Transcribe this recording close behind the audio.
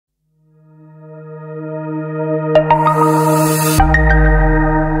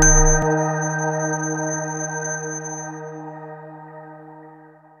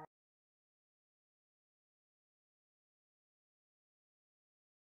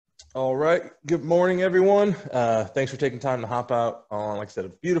All right. Good morning, everyone. Thanks for taking time to hop out on, like I said, a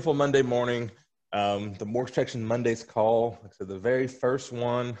beautiful Monday morning. The Mortgage Protection Mondays call, like I said, the very first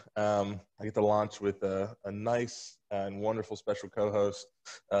one. I get to launch with a nice and wonderful special co-host,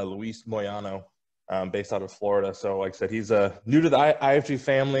 Luis Moyano, based out of Florida. So, like I said, he's new to the IFG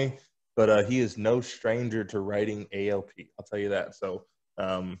family, but he is no stranger to writing ALP. I'll tell you that. So,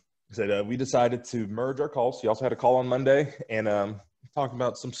 I said we decided to merge our calls. He also had a call on Monday, and talking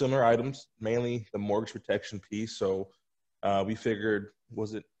about some similar items, mainly the mortgage protection piece. So we figured,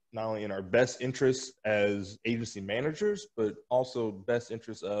 was it not only in our best interest as agency managers, but also best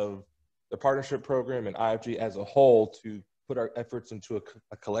interest of the partnership program and IFG as a whole to put our efforts into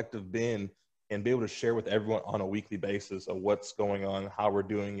a collective bin and be able to share with everyone on a weekly basis of what's going on, how we're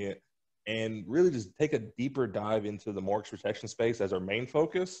doing it, and really just take a deeper dive into the mortgage protection space as our main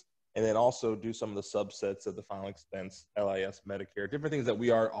focus, and then also do some of the subsets of the final expense, LIS, Medicare, different things that we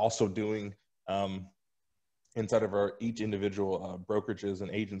are also doing inside of our each individual brokerages and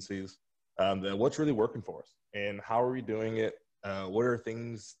agencies. Then what's really working for us and how are we doing it? What are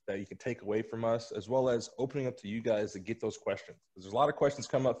things that you can take away from us, as well as opening up to you guys to get those questions? Because there's a lot of questions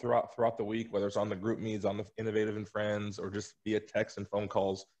come up throughout the week, whether it's on the group meets, on the Innovative and Friends, or just via text and phone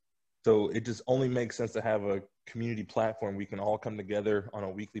calls. So it just only makes sense to have a community platform we can all come together on a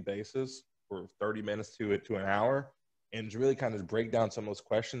weekly basis for 30 minutes to an hour and just really kind of break down some of those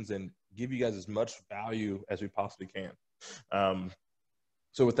questions and give you guys as much value as we possibly can.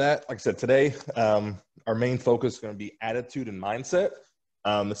 So with that, like I said, today, our main focus is going to be attitude and mindset.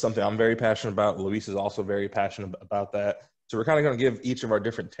 It's something I'm very passionate about. Luis is also very passionate about that. So we're kind of going to give each of our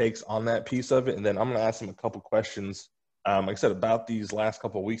different takes on that piece of it. And then I'm going to ask him a couple questions, like I said, about these last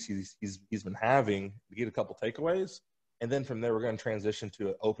couple of weeks he's been having to get a couple takeaways. And then from there, we're going to transition to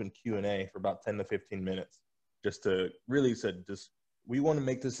an open Q&A for about 10 to 15 minutes, just to really said, just we want to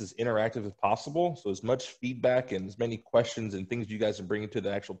make this as interactive as possible. So as much feedback and as many questions and things you guys are bringing to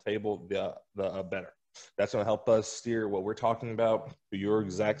the actual table, the better. That's going to help us steer what we're talking about to your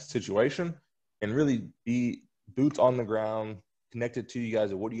exact situation and really be boots on the ground, connected to you guys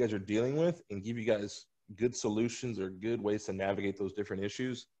and what you guys are dealing with, and give you guys good solutions or good ways to navigate those different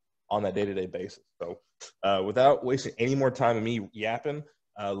issues on that day-to-day basis. So without wasting any more time of me yapping,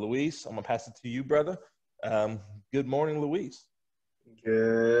 Luis, I'm going to pass it to you, brother. Good morning, Luis.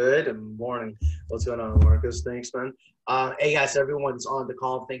 Good morning. What's going on, Marcus? Thanks, man. Hey, guys, everyone's on the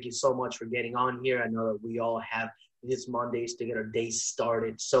call. Thank you so much for getting on here. I know that we all have these Mondays to get our day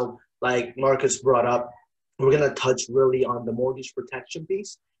started. So, like Marcus brought up, we're going to touch really on the mortgage protection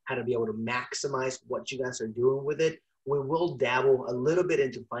piece, how to be able to maximize what you guys are doing with it. We will dabble a little bit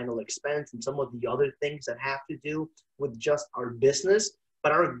into final expense and some of the other things that have to do with just our business.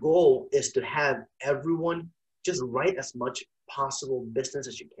 But our goal is to have everyone just write as much possible business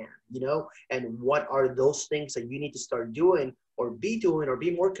as you can, and what are those things that you need to start doing or be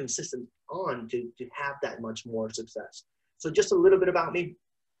more consistent on to have that much more success. So just a little bit about me.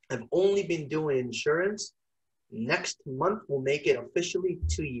 I've only been doing insurance. Next month we'll make it officially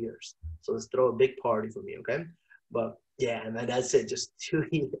 2 years. So let's throw a big party for me, okay? But yeah, and that's it. Just 2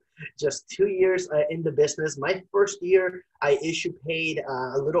 years, just 2 years in the business. My first year, I paid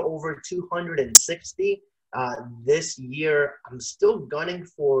a little over 260. This year, I'm still gunning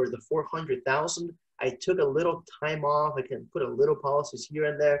for the 400,000. I took a little time off. I can put a little policies here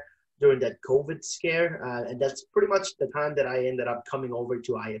and there during that COVID scare, and that's pretty much the time that I ended up coming over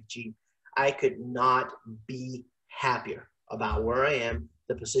to IFG. I could not be happier about where I am,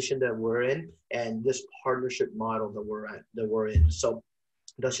 the position that we're in, and this partnership model that we're in. So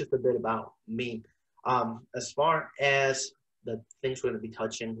that's just a bit about me. As far as the things we're going to be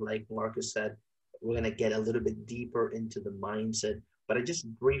touching, like Marcus said, we're going to get a little bit deeper into the mindset. But I just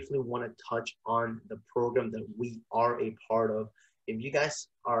briefly want to touch on the program that we are a part of. If you guys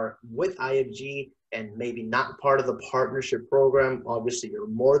are with IFG and maybe not part of the partnership program, obviously you're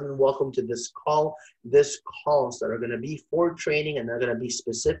more than welcome to this call. This calls that are going to be for training, and they're going to be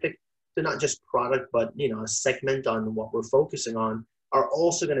specific to not just product, but a segment on what we're focusing on, are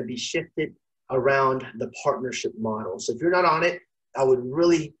also going to be shifted around the partnership model. So if you're not on it, I would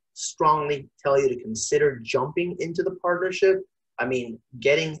really strongly tell you to consider jumping into the partnership. I mean,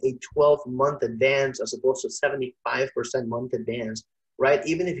 getting a 12-month advance as opposed to 75% month advance, right?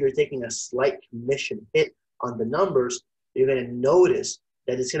 Even if you're taking a slight commission hit on the numbers, you're going to notice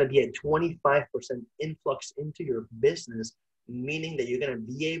that it's going to be a 25% influx into your business, meaning that you're going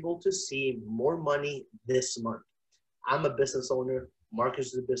to be able to see more money this month. I'm a business owner.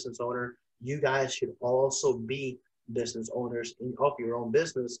 Marcus is a business owner. You guys should also be business owners of your own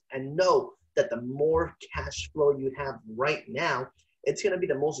business, and know that the more cash flow you have right now it's going to be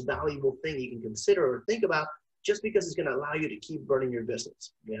the most valuable thing you can consider or think about, just because it's going to allow you to keep running your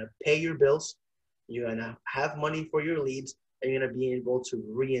business. You're going to pay your bills. You're going to have money for your leads, and you're going to be able to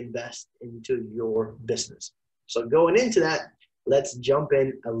reinvest into your business. So going into that, let's jump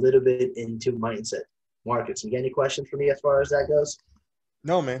in a little bit into mindset. Marcus, you got any questions for me as far as that goes?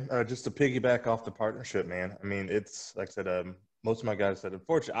 No, man. Just to piggyback off the partnership, man. I mean, it's like I said, most of my guys said,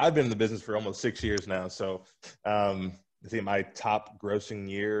 unfortunately, I've been in the business for almost 6 years now. So I think my top grossing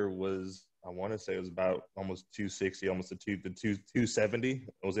year was, I want to say it was about almost 260, almost to 270.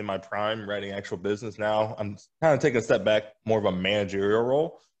 It was in my prime writing actual business. Now I'm kind of taking a step back, more of a managerial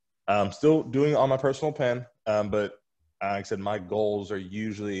role. Still doing it on my personal pen, but like I said, my goals are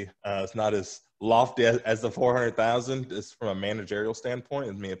usually it's not as lofty as the 400,000. Just from a managerial standpoint.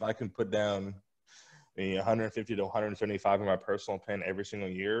 I mean, if I can put down 150 to 175 in my personal pen every single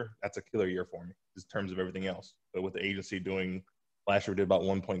year, that's a killer year for me in terms of everything else. But with the agency doing, last year we did about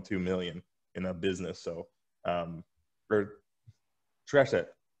 1.2 million in a business. So, or scratch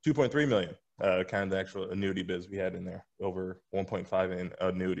that, 2.3 million, kind of the actual annuity biz we had in there, over 1.5 in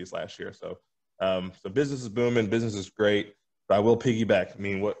annuities last year. So, so business is booming, business is great. But I will piggyback. I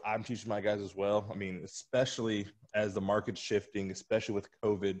mean, what I'm teaching my guys as well, I mean, especially as the market's shifting, especially with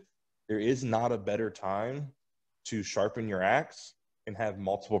COVID, there is not a better time to sharpen your axe and have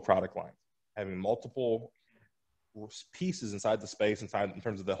multiple product lines. Having multiple pieces inside the space, inside in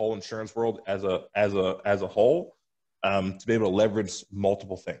terms of the whole insurance world as a whole, to be able to leverage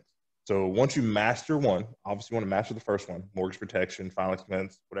multiple things. So once you master one, obviously you want to master the first one, mortgage protection, final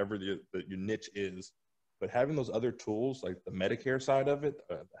expense, whatever your niche is. But having those other tools, like the Medicare side of it,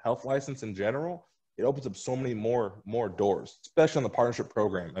 the health license in general, it opens up so many more doors, especially on the partnership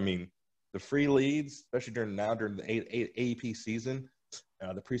program. I mean, the free leads, especially during the AEP season,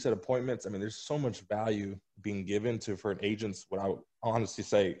 the preset appointments. I mean, there's so much value being given for an agent's, what I would honestly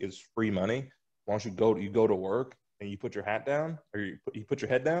say is free money. Once you go to work and you put your hat down, or you put your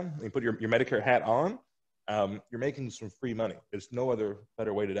head down and you put your Medicare hat on, you're making some free money. There's no other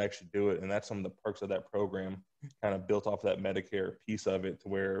better way to actually do it. And that's some of the perks of that program, kind of built off that Medicare piece of it, to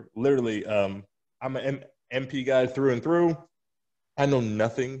where literally I'm an MP guy through and through. I know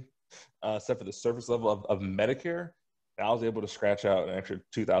nothing except for the surface level of Medicare. I was able to scratch out an extra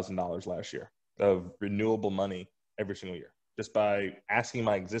 $2,000 last year of renewable money every single year, just by asking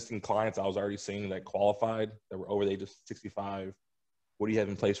my existing clients I was already seeing that qualified, that were over the age of 65, what do you have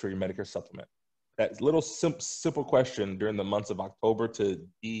in place for your Medicare supplement? That little simple question during the months of October to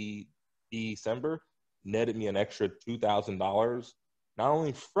December netted me an extra $2,000, not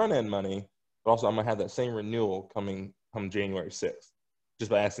only front end money, but also I'm gonna have that same renewal come January 6th, just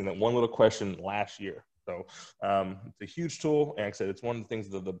by asking that one little question last year. So it's a huge tool, and like I said, it's one of the things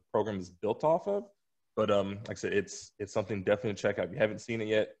that the program is built off of. But like I said, it's something definitely to check out. If you haven't seen it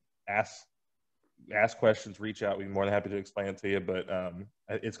yet, ask questions, reach out. We'd be more than happy to explain it to you. But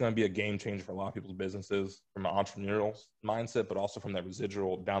it's going to be a game changer for a lot of people's businesses, from an entrepreneurial mindset, but also from that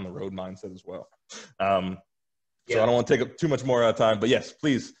residual down the road mindset as well. So I don't want to take up too much more time, but yes,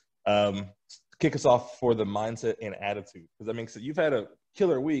 please kick us off for the mindset and attitude. Because I mean, so you've had a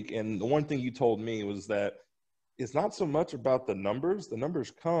killer week, and the one thing you told me was that it's not so much about the numbers. The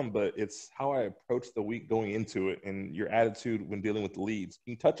numbers come, but it's how I approach the week going into it, and your attitude when dealing with the leads.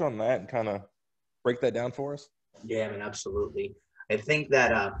 Can you touch on that and kind of break that down for us? Yeah, I mean, absolutely. I think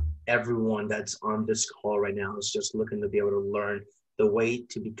that everyone that's on this call right now is just looking to be able to learn the way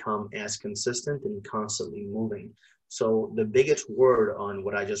to become as consistent and constantly moving. So the biggest word on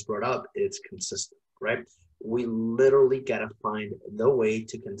what I just brought up is consistent, right? We literally got to find the way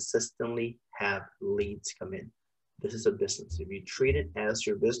to consistently have leads come in. This is a business. If you treat it as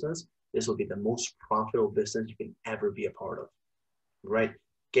your business, this will be the most profitable business you can ever be a part of, right?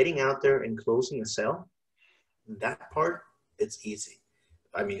 Getting out there and closing a sale, that part, it's easy.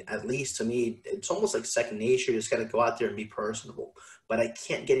 I mean, at least to me, it's almost like second nature. You just got to go out there and be personable. But I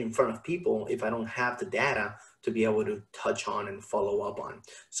can't get in front of people if I don't have the data to be able to touch on and follow up on.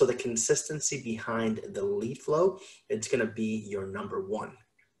 So the consistency behind the lead flow, it's going to be your number one.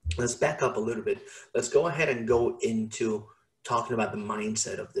 Let's back up a little bit. Let's go ahead and go into talking about the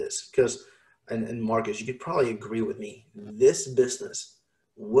mindset of this. Because, and Marcus, you could probably agree with me, this business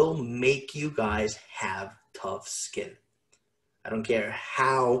will make you guys have tough skin. I don't care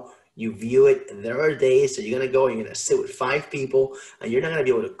how you view it. There are days that you're going to go, you're going to sit with 5 people, and you're not going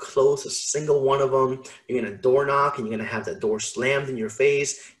to be able to close a single one of them. You're going to door knock, and you're going to have the door slammed in your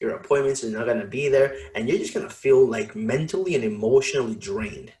face. Your appointments are not going to be there, and you're just going to feel like mentally and emotionally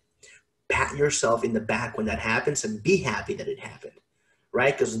drained. Pat yourself in the back when that happens and be happy that it happened,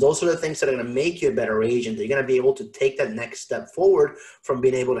 right? Because those are the things that are going to make you a better agent. You're going to be able to take that next step forward from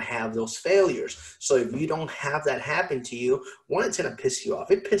being able to have those failures. So if you don't have that happen to you, one, it's going to piss you off.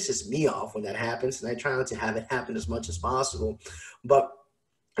 It pisses me off when that happens, and I try not to have it happen as much as possible. But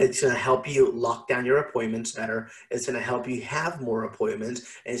it's going to help you lock down your appointments better. It's going to help you have more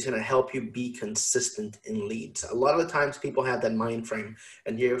appointments, and it's going to help you be consistent in leads. A lot of the times people have that mind frame,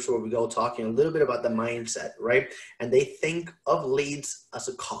 and here's where we go talking a little bit about the mindset, right? And they think of leads as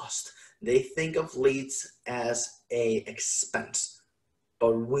a cost. They think of leads as a expense,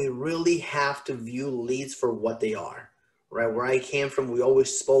 but we really have to view leads for what they are, right? Where I came from, we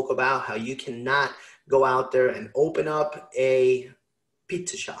always spoke about how you cannot go out there and open up a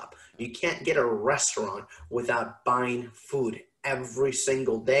pizza shop. You can't get a restaurant without buying food every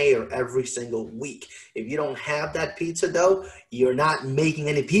single day or every single week. If you don't have that pizza dough, you're not making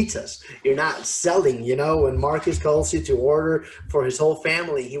any pizzas. You're not selling. You know, when Marcus calls you to order for his whole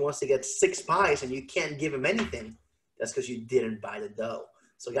family, he wants to get 6 pies and you can't give him anything. That's because you didn't buy the dough.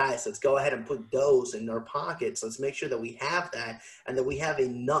 So guys, let's go ahead and put doughs in our pockets. Let's make sure that we have that and that we have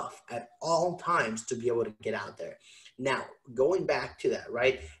enough at all times to be able to get out there. Now, going back to that,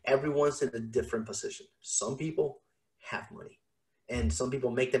 right? Everyone's in a different position. Some people have money, and some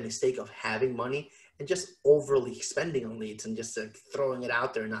people make the mistake of having money and just overly spending on leads and just throwing it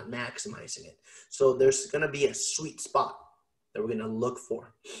out there and not maximizing it. So there's going to be a sweet spot that we're going to look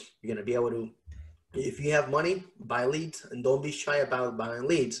for. You're going to be able to, if you have money, buy leads, and don't be shy about buying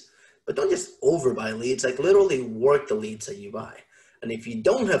leads, but don't just overbuy leads. Like literally work the leads that you buy. And if you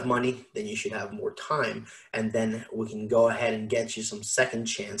don't have money, then you should have more time. And then we can go ahead and get you some second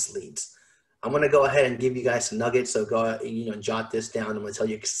chance leads. I'm going to go ahead and give you guys some nuggets. So go, jot this down. I'm going to tell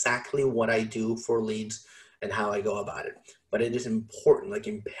you exactly what I do for leads and how I go about it. But it is important, like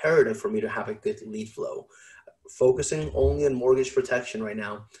imperative for me to have a good lead flow. Focusing only on mortgage protection right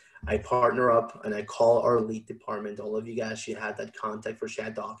now, I partner up and I call our lead department. All of you guys should have that contact for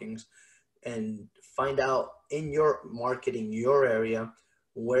Shad Dawkins, and find out in your marketing, your area,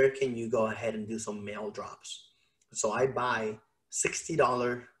 where can you go ahead and do some mail drops. So I buy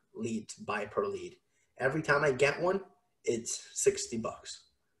 $60 leads, buy per lead. Every time I get one, it's $60.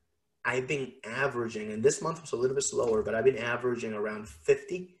 I've been averaging, and this month was a little bit slower, but I've been averaging around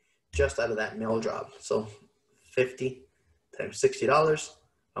 50 just out of that mail drop. So 50 times $60,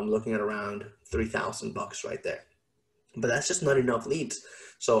 I'm looking at around $3,000 right there. But that's just not enough leads.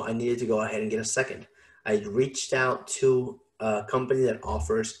 So I needed to go ahead and get a second. I reached out to a company that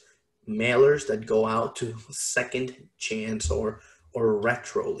offers mailers that go out to second chance or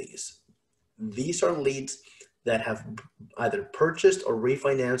retro leads. These are leads that have either purchased or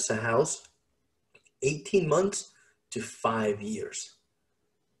refinanced a house 18 months to 5 years.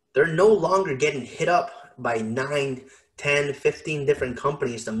 They're no longer getting hit up by 9, 10, 15 different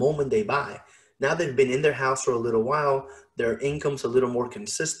companies the moment they buy. Now they've been in their house for a little while, their income's a little more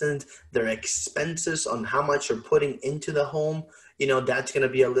consistent, their expenses on how much you're putting into the home, that's going to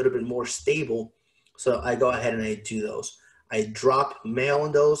be a little bit more stable. So I go ahead and I do those. I drop mail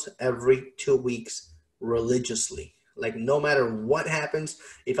on those every 2 weeks religiously. Like no matter what happens,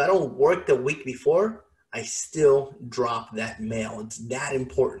 if I don't work the week before, I still drop that mail. It's that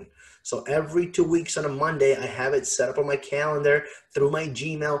important. So every 2 weeks on a Monday, I have it set up on my calendar through my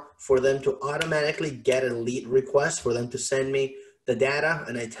Gmail for them to automatically get a lead request for them to send me the data,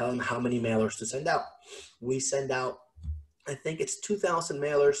 and I tell them how many mailers to send out. We send out, I think it's 2,000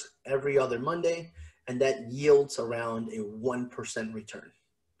 mailers every other Monday, and that yields around a 1% return.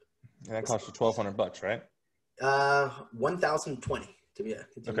 And that costs you $1,200, right? 1,020 to be.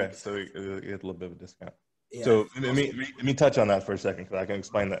 Okay, so you get a little bit of a discount. Yeah. So let me touch on that for a second because I can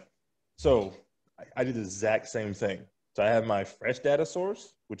explain that. So I did the exact same thing. So I have my fresh data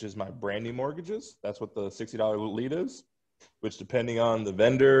source, which is my brand new mortgages. That's what the $60 lead is, which depending on the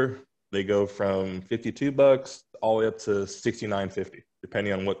vendor, they go from $52 all the way up to $69.50,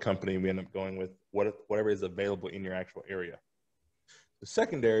 depending on what company we end up going with, whatever is available in your actual area. The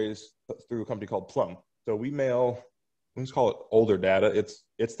secondary is through a company called Plum. So we mail, let's call it older data.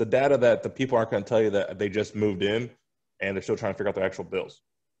 It's the data that the people aren't going to tell you that they just moved in and they're still trying to figure out their actual bills.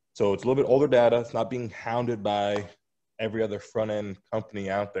 So it's a little bit older data. It's not being hounded by every other front-end company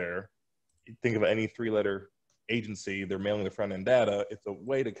out there. You think of any 3-letter agency, they're mailing the front-end data. It's a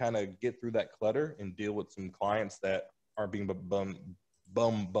way to kind of get through that clutter and deal with some clients that aren't being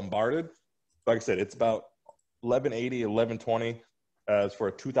bombarded. Like I said, it's about $1,180, $1,120 for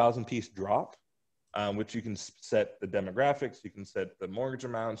a 2,000-piece drop, which you can set the demographics, you can set the mortgage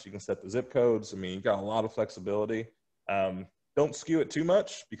amounts, you can set the zip codes. I mean, you got a lot of flexibility. Don't skew it too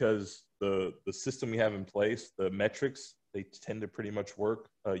much because the system we have in place, the metrics they tend to pretty much work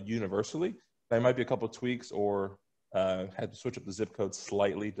universally. There might be a couple of tweaks or had to switch up the zip code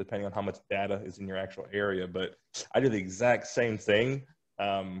slightly depending on how much data is in your actual area. But I do the exact same thing.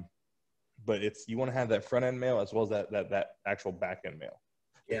 But you want to have that front end mail as well as that actual back end mail,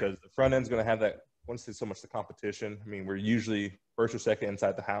 because the front end is going to have that. Once there's so much the competition, I mean, we're usually first or second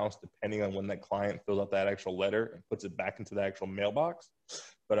inside the house, depending on when that client fills out that actual letter and puts it back into the actual mailbox.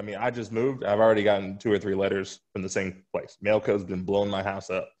 But I mean, I just moved. I've already gotten 2 or 3 letters from the same place. Mailco's been blowing my house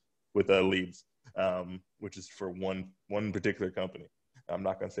up with leads, which is for one particular company. I'm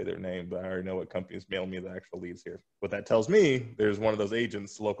not going to say their name, but I already know what company is mailing me the actual leads here. What that tells me, there's one of those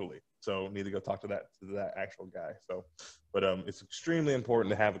agents locally. So I need to go talk to that actual guy. So, but it's extremely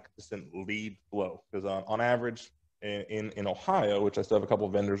important to have a consistent lead flow, because on average in Ohio, which I still have a couple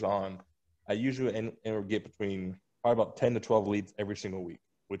of vendors on, I usually get between probably about 10 to 12 leads every single week,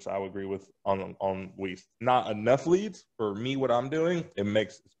 which I would agree with on least. Not enough leads for me, what I'm doing.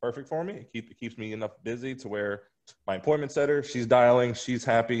 It's perfect for me. It keeps me enough busy to where my appointment setter, she's dialing, she's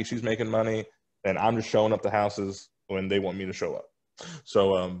happy, she's making money, and I'm just showing up to houses when they want me to show up.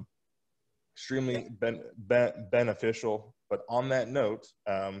 So extremely beneficial. But on that note,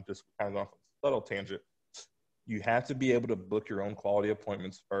 just kind of off a subtle tangent, you have to be able to book your own quality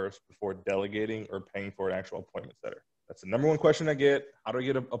appointments first before delegating or paying for an actual appointment setter. That's the number one question I get. How do I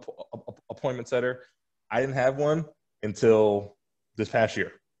get an appointment setter? I didn't have one until this past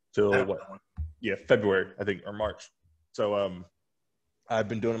year, till what? Yeah, February, I think, or March. So I've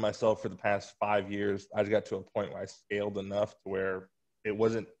been doing it myself for the past 5 years. I just got to a point where I scaled enough to where it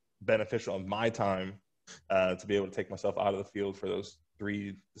wasn't beneficial in my time to be able to take myself out of the field for those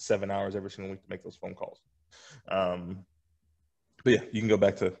 3 to 7 hours every single week to make those phone calls. But yeah, you can go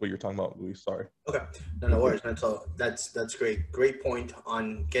back to what you're talking about, Luis. Sorry. Okay, no worries. That's great. Great point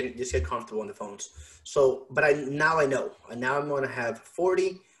on get comfortable on the phones. So, but now I know, and now I'm going to have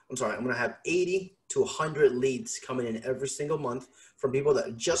 80 to 100 leads coming in every single month from people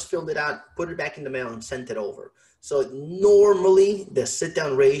that just filled it out, put it back in the mail, and sent it over. So normally the sit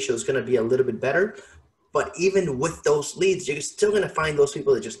down ratio is going to be a little bit better. But even with those leads, you're still going to find those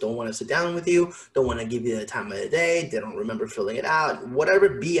people that just don't want to sit down with you, don't want to give you the time of the day, they don't remember filling it out, whatever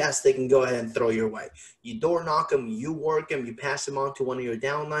BS they can go ahead and throw your way. You door knock them, you work them, you pass them on to one of your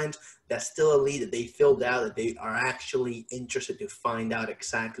downlines. That's still a lead that they filled out, that they are actually interested to find out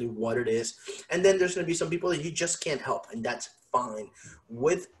exactly what it is. And then there's going to be some people that you just can't help, and that's fine.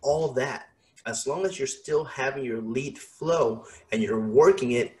 With all that, as long as you're still having your lead flow and you're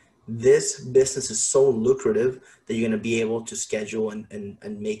working it, this business is so lucrative that you're going to be able to schedule and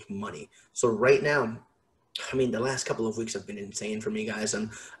make money. So right now, I mean, the last couple of weeks have been insane for me, guys.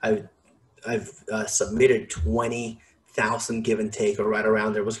 And I've submitted 20,000 give and take, or right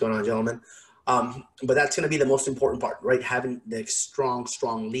around there. What's going on, gentlemen? But that's going to be the most important part, right? Having the strong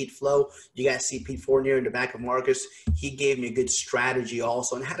lead flow. You guys see Pete Fournier in the back of Marcus. He gave me a good strategy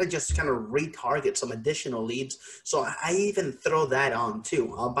also on how to just kind of retarget some additional leads. So I even throw that on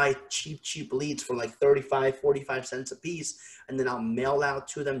too. I'll buy cheap leads for like 35, 45 cents a piece, and then I'll mail out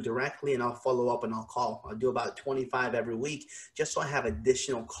to them directly, and I'll follow up and I'll call. I'll do about 25 every week just so I have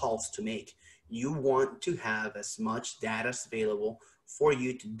additional calls to make. You want to have as much data available for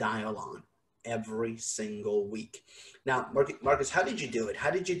you to dial on every single week. Now, Marcus, how did you do it?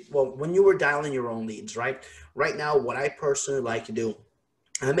 Well, when you were dialing your own leads, right? Right now, what I personally like to do,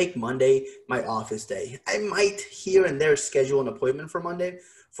 I make Monday my office day. I might here and there schedule an appointment for Monday.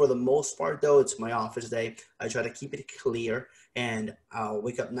 For the most part, though, it's my office day. I try to keep it clear, and I'll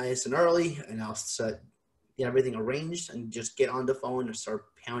wake up nice and early, and I'll get everything arranged and just get on the phone and start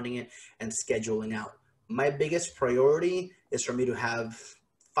pounding it and scheduling out. My biggest priority is for me to have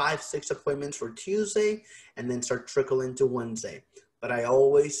 5-6 appointments for Tuesday and then start trickling into Wednesday. But I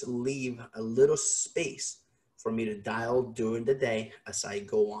always leave a little space for me to dial during the day as I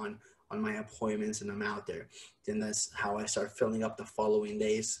go on my appointments and I'm out there. Then that's how I start filling up the following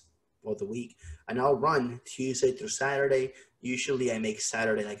days of the week. And I'll run Tuesday through Saturday. Usually I make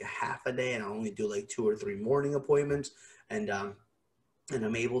Saturday like a half a day, and I only do like 2 or 3 morning appointments. And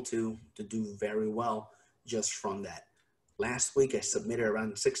I'm able to do very well just from that. Last week, I submitted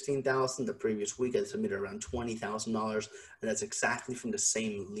around $16,000. The previous week, I submitted around $20,000, and that's exactly from the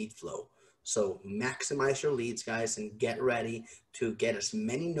same lead flow. So maximize your leads, guys, and get ready to get as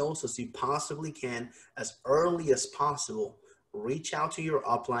many no's as you possibly can as early as possible. Reach out to your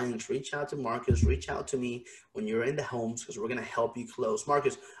uplines, reach out to Marcus, reach out to me when you're in the homes, because we're going to help you close.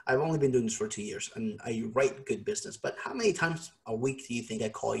 Marcus, I've only been doing this for 2 years, and I write good business, but how many times a week do you think I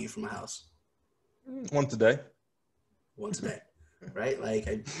call you from a house? Once a day. Once a day, right? Like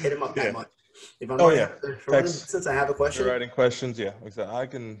I hit him up that much. If I'm Oh running yeah, out there for text since I have a question. writing questions. Yeah, like I said, I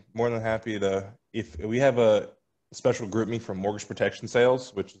can more than happy to. If we have a special group me from mortgage protection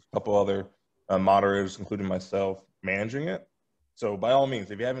sales, which is a couple other moderators, including myself, managing it. So by all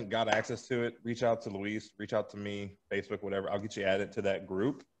means, if you haven't got access to it, reach out to Luis, reach out to me, Facebook, whatever. I'll get you added to that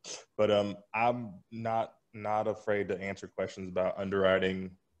group. But I'm not afraid to answer questions about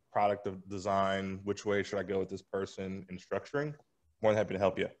underwriting, product of design, which way should I go with this person, and structuring. More than happy to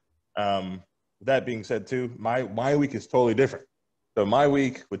help you. With that being said, too, my week is totally different. So my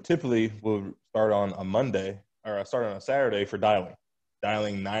week would typically will start on a Monday, or I start on a Saturday for dialing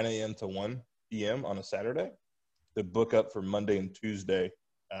 9 a.m. to 1 p.m. on a Saturday to book up for Monday and Tuesday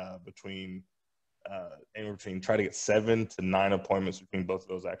between try to get 7 to 9 appointments between both of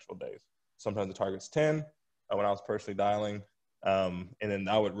those actual days. Sometimes the target's 10 when I was personally dialing. And then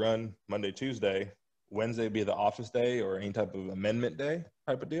I would run Monday, Tuesday. Wednesday would be the office day or any type of amendment day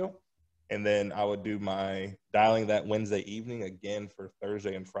type of deal. And then I would do my dialing that Wednesday evening again for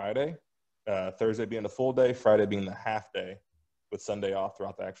Thursday and Friday. Thursday being the full day, Friday being the half day, with Sunday off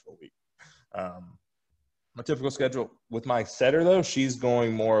throughout the actual week. My typical schedule with my setter, though, she's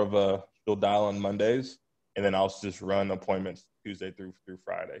going more of she'll dial on Mondays, and then I'll just run appointments Tuesday through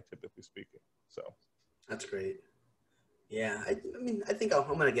Friday, typically speaking. So That's great. Yeah, I mean, I think I'm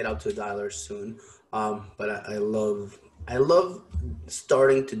gonna get out to a dialer soon. But I love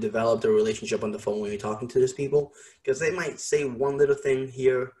starting to develop the relationship on the phone when you're talking to these people, because they might say one little thing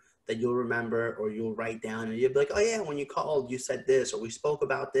here that you'll remember or you'll write down, and you'll be like, oh yeah, when you called, you said this, or we spoke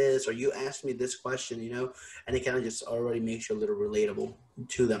about this, or you asked me this question, and it kind of just already makes you a little relatable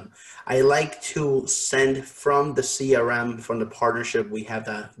to them. I like to send from the CRM, from the partnership we have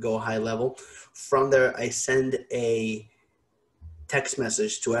that go high level. From there, I send a text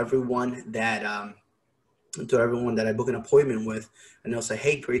message to everyone that I book an appointment with, and they'll say,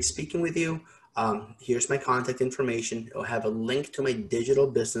 hey, great speaking with you. Here's my contact information. It'll have a link to my digital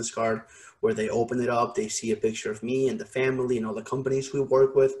business card where they open it up. They see a picture of me and the family and all the companies we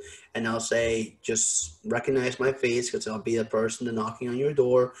work with. And I'll say, just recognize my face because I'll be the person knocking on your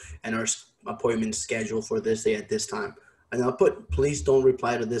door, and our appointment scheduled for this day at this time. And I'll put, please don't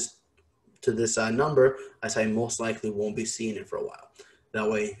reply to this number, as I most likely won't be seeing it for a while. That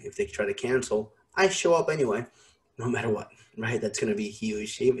way, if they try to cancel, I show up anyway, no matter what, right? That's going to be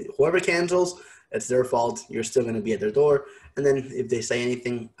huge. Whoever cancels, it's their fault. You're still going to be at their door. And then if they say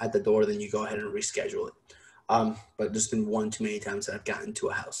anything at the door, then you go ahead and reschedule it. But there's been one too many times that I've gotten to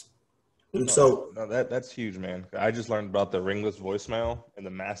a house. And that's huge, man. I just learned about the ringless voicemail and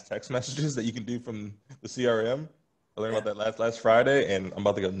the mass text messages that you can do from the CRM. I learned about that last Friday, and I'm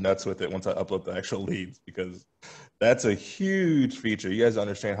about to go nuts with it once I upload the actual leads, because that's a huge feature. You guys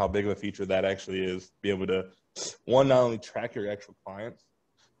understand how big of a feature that actually is, to be able to, one, not only track your actual clients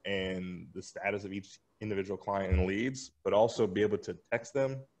and the status of each individual client and leads, but also be able to text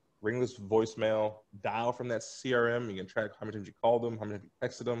them, ringless voicemail, dial from that CRM. You can track how many times you called them, how many times you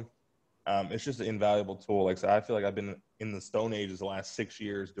texted them. It's just an invaluable tool. Like I said, I feel like I've been in the Stone Ages the last 6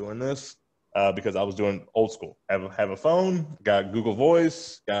 years doing this. Because I was doing old school. Have a phone, got Google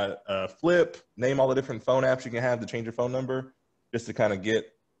Voice, got Flip, name all the different phone apps you can have to change your phone number, just to kind of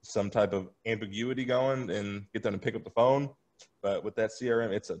get some type of ambiguity going and get them to pick up the phone. But with that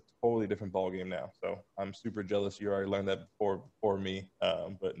CRM, it's a totally different ballgame now. So I'm super jealous you already learned that before me.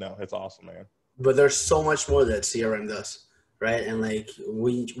 But no, it's awesome, man. But there's so much more that CRM does, right? And like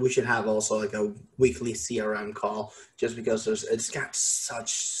we should have also like a weekly CRM call, just because it's got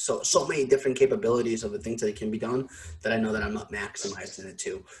so many different capabilities of the things that can be done that I know that I'm not maximizing it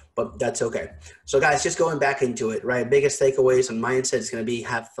too. But that's okay. So guys, just going back into it, right? Biggest takeaways and mindset is going to be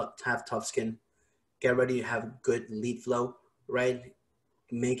have tough skin. Get ready to have good lead flow, right?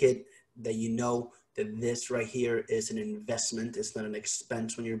 Make it that you know that this right here is an investment. It's not an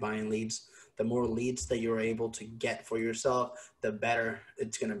expense when you're buying leads. The more leads that you're able to get for yourself, the better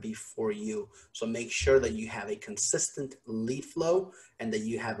it's going to be for you. So make sure that you have a consistent lead flow and that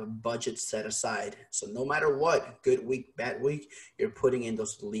you have a budget set aside. So no matter what, good week, bad week, you're putting in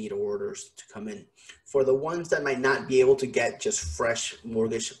those lead orders to come in. For the ones that might not be able to get just fresh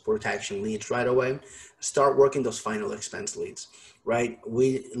mortgage protection leads right away, start working those final expense leads, right?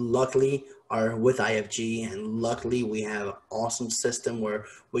 We luckily are with IFG, and luckily we have an awesome system where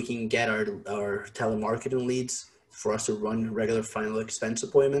we can get our telemarketing leads for us to run regular final expense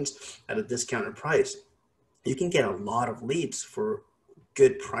appointments at a discounted price. You can get a lot of leads for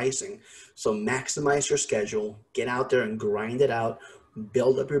good pricing. So maximize your schedule, get out there and grind it out,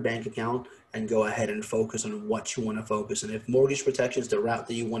 build up your bank account, and go ahead and focus on what you want to focus on. If mortgage protection is the route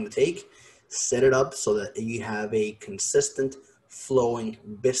that you want to take, set it up so that you have a consistent flowing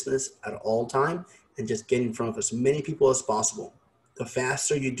business at all time and just get in front of as many people as possible. The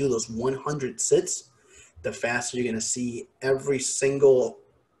faster you do those 100 sits, the faster you're going to see every single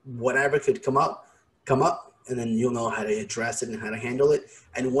whatever could come up, and then you'll know how to address it and how to handle it.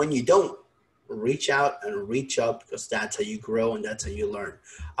 And when you don't, reach out and reach up, because that's how you grow and that's how you learn.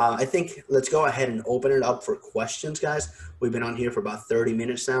 I think let's go ahead and open it up for questions, guys. We've been on here for about 30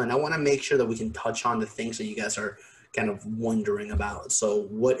 minutes now, and I want to make sure that we can touch on the things that you guys are kind of wondering about. So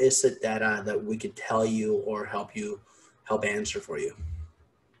what is it that we could tell you or help answer for you?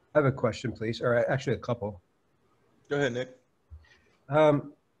 I have a question, please, or actually a couple. Go ahead, Nick.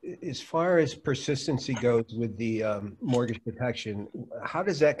 As far as persistency goes with the mortgage protection, how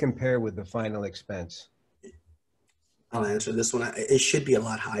does that compare with the final expense? I'll answer this one. It should be a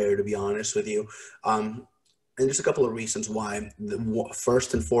lot higher, to be honest with you. And there's a couple of reasons why.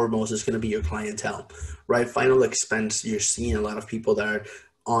 First and foremost is going to be your clientele, right? Final expense, you're seeing a lot of people that are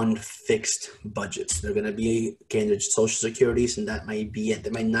on fixed budgets. They're going to be candidates, Social Securities, and that might be it.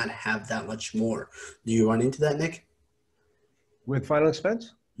 They might not have that much more. Do you run into that, Nick? With final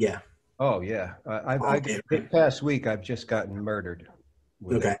expense? Yeah. Oh, yeah. This past week, I've just gotten murdered.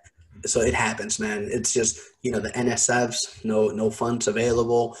 Okay. So it happens, man. It's just, the NSFs, no funds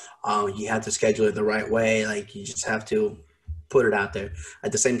available. You have to schedule it the right way. Like, you just have to put it out there.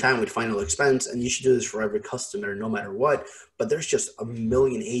 At the same time, with final expense, and you should do this for every customer, no matter what, but there's just a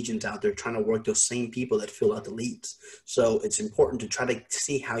million agents out there trying to work those same people that fill out the leads. So it's important to try to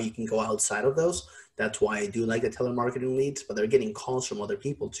see how you can go outside of those. That's why I do like the telemarketing leads, but they're getting calls from other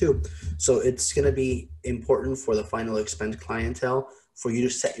people too. So it's going to be important for the final expense clientele for you to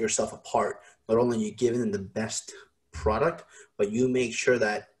set yourself apart. Not only are you giving them the best product, but you make sure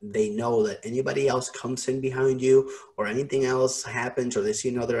that they know that anybody else comes in behind you or anything else happens or they see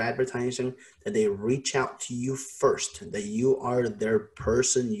another advertising, that they reach out to you first, that you are their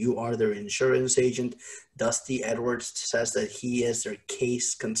person, you are their insurance agent. Dusty Edwards says that he is their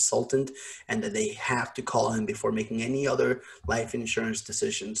case consultant and that they have to call him before making any other life insurance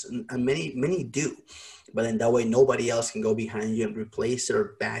decisions. And many do. But then that way nobody else can go behind you and replace it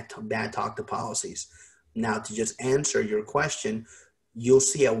or bad talk the policies. Now, to just answer your question, you'll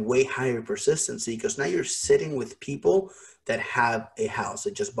see a way higher persistency because now you're sitting with people that have a house,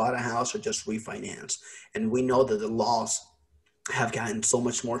 that just bought a house or just refinanced. And we know that the laws have gotten so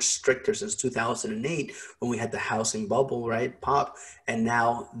much more stricter since 2008 when we had the housing bubble, right, pop, and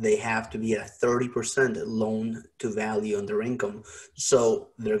now they have to be at 30% loan to value on their income. So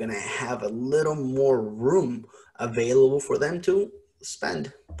they're going to have a little more room available for them to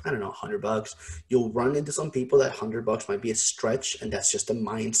spend, I don't know, $100. You'll run into some people that $100 might be a stretch, and that's just a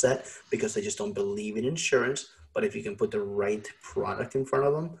mindset because they just don't believe in insurance. But if you can put the right product in front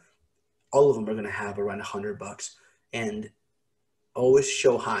of them, all of them are going to have around $100. And always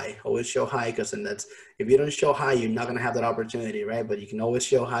show high, because then that's, if you don't show high, you're not going to have that opportunity, right? But you can always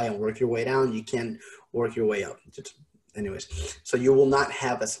show high and work your way down. You can work your way up. Anyways, so you will not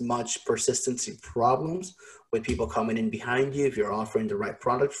have as much persistency problems with people coming in behind you if you're offering the right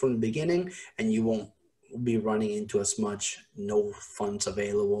product from the beginning, and you won't be running into as much no funds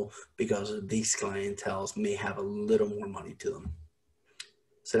available because these clienteles may have a little more money to them.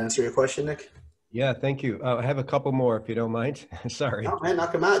 Does that answer your question, Nick? Yeah, thank you. I have a couple more if you don't mind. Sorry. No, man,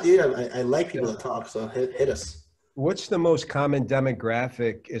 knock them out, dude. I like people that talk, so hit us. What's the most common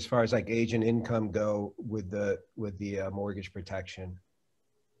demographic as far as like age and income go with the mortgage protection?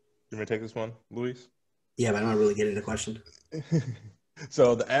 You want to take this one, Luis? Yeah, but I'm not really getting the question.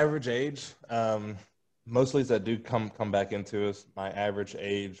 So the average age, most leads that do come back into us, my average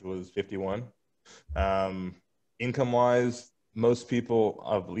age was 51. Income-wise, most people,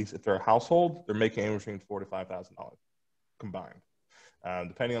 at least if they're a household, they're making anywhere between $4,000 to $5,000 combined.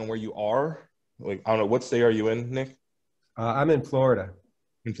 Depending on where you are, like, I don't know, what state are you in, Nick? I'm in Florida.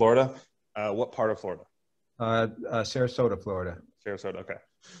 In Florida? What part of Florida? Sarasota, Florida. Sarasota, okay.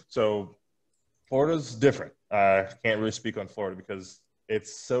 So Florida's different. Can't really speak on Florida because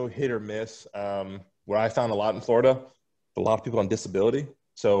it's so hit or miss. What I found a lot in Florida, a lot of people on disability.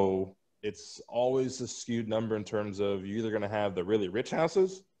 So it's always a skewed number in terms of you're either going to have the really rich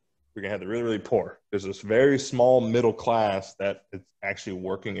houses, you're going to have the really, really poor. There's this very small middle class that is actually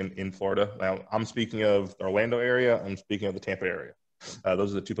working in Florida. Now, I'm speaking of the Orlando area. I'm speaking of the Tampa area.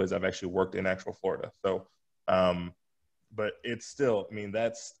 Those are the two places I've actually worked in actual Florida. So, but it's still, I mean,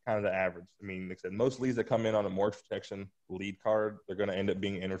 that's kind of the average. I mean, like I said, most leads that come in on a mortgage protection lead card, they're going to end up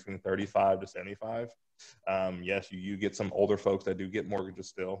being anywhere between 35 to 75. Yes, you get some older folks that do get mortgages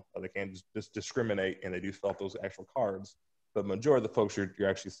still. They can't just discriminate, and they do fill out those actual cards. but majority of the folks you're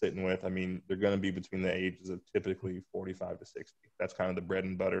actually sitting with, I mean, they're going to be between the ages of typically 45 to 60. That's kind of the bread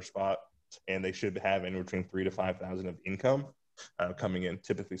and butter spot. And they should have anywhere between 3,000 to 5,000 of income coming in,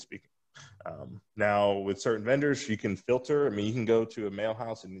 typically speaking. Now, with certain vendors, you can filter. I mean, you can go to a mail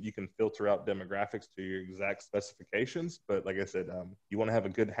house and you can filter out demographics to your exact specifications. But like I said, you want to have a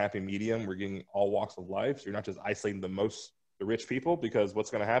good, happy medium. We're getting all walks of life. So you're not just isolating the rich people, because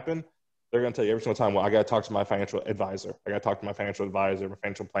what's going to happen? They're going to tell you every single time, well, I got to talk to my financial advisor. I got to talk to my financial advisor, my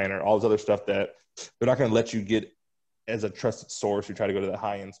financial planner, all this other stuff that they're not going to let you get as a trusted source. You try to go to the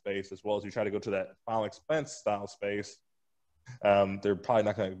high-end space, as well as you try to go to that final expense style space. They're probably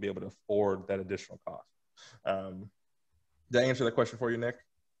not going to be able to afford that additional cost. Did I answer that question for you, Nick?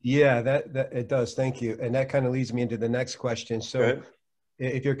 Yeah, that it does. Thank you. And that kind of leads me into the next question. So Good.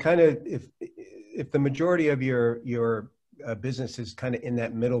 if you're kind of, if the majority of your business is kind of in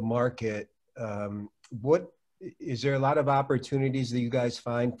that middle market, what is there a lot of opportunities that you guys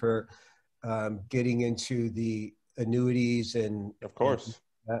find for getting into the annuities and? Of course.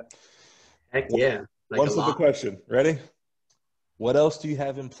 Heck yeah. Like One simple question. Ready? What else do you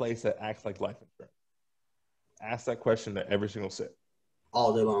have in place that acts like life insurance? Ask that question to every single sit.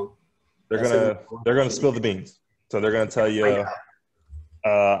 All day long. They're gonna spill the beans. So they're gonna tell you,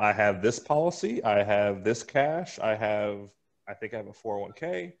 I have this policy, I have this cash, I think I have a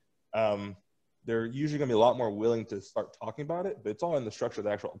 401k. They're usually gonna be a lot more willing to start talking about it, but it's all in the structure of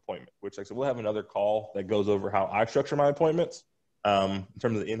the actual appointment, which, like I said, we'll have another call that goes over how I structure my appointments. In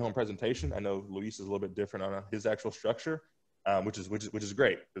terms of the in-home presentation, I know Luis is a little bit different on his actual structure, which is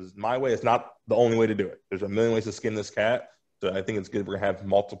great, because my way is not the only way to do it. There's a million ways to skin this cat. So I think it's good we're gonna have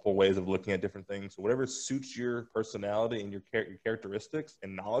multiple ways of looking at different things. So whatever suits your personality and your characteristics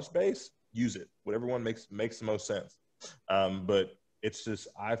and knowledge base, use it. Whatever one makes the most sense. But it's just,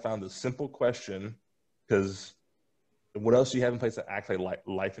 I found a simple question, because what else do you have in place that acts like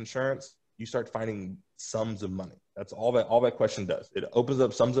life insurance? You start finding sums of money. That's all that question does. It opens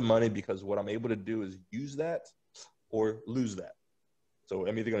up sums of money, because what I'm able to do is use that or lose that. So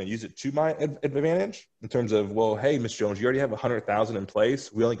I'm either going to use it to my advantage in terms of, well, hey, Ms. Jones, you already have 100,000 in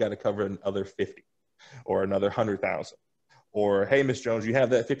place. We only got to cover another 50 or another 100,000. Or, hey, Ms. Jones, you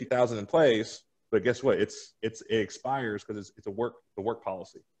have that 50,000 in place, but guess what? It expires because it's a work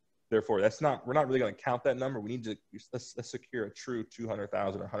policy. Therefore, we're not really going to count that number. We need to let's secure a true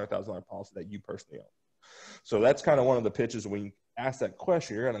 200,000 or $100,000 policy that you personally own. So that's kind of one of the pitches. When you ask that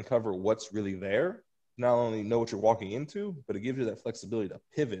question, you're going to uncover what's really there. Not only know what you're walking into, but it gives you that flexibility to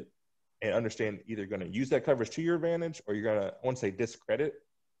pivot and understand either going to use that coverage to your advantage, or you're going to, I wouldn't say discredit,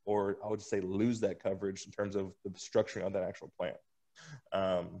 or I would just say lose that coverage in terms of the structuring of that actual plan.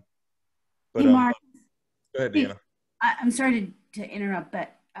 Hey, Mark. Go ahead, Deanna. I'm sorry to interrupt,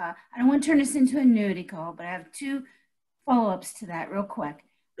 but I don't want to turn this into an annuity call, but I have two follow-ups to that real quick.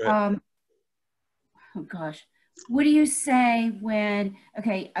 Oh gosh. What do you say when,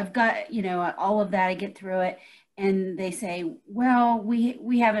 okay, I've got, all of that, I get through it, and they say, well,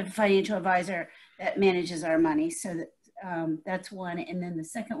 we have a financial advisor that manages our money. So that's one. And then the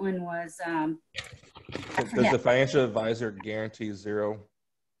second one was, does the financial advisor guarantee zero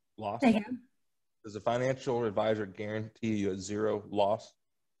loss? Does the financial advisor guarantee you a zero loss?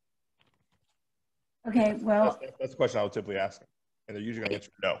 Okay, well. That's the question I would typically ask them. And they're usually going to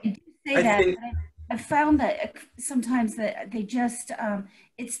answer no. I do say that, but I found that sometimes that they just,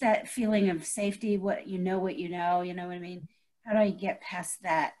 it's that feeling of safety, what you know what I mean? How do I get past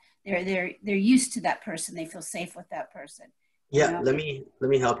that? They're used to that person. They feel safe with that person. Yeah, let me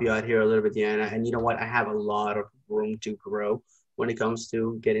help you out here a little bit, Deanna. And you know what? I have a lot of room to grow when it comes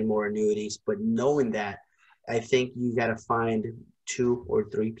to getting more annuities. But knowing that, I think you got to find 2 or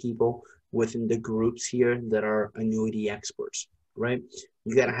 3 people within the groups here that are annuity experts, right?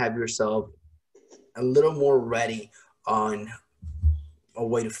 You got to have yourself a little more ready on a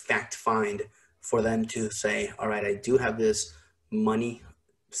way to fact find for them to say, all right, I do have this money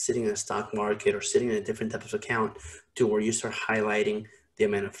sitting in a stock market or sitting in a different type of account, to where you start highlighting the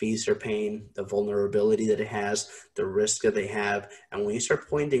amount of fees they're paying, the vulnerability that it has, the risk that they have. And when you start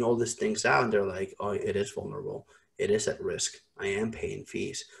pointing all these things out, they're like, oh, it is vulnerable. It is at risk. I am paying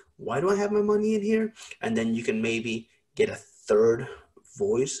fees. Why do I have my money in here? And then you can maybe get a third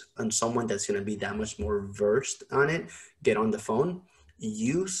voice on someone that's going to be that much more versed on it. Get on the phone,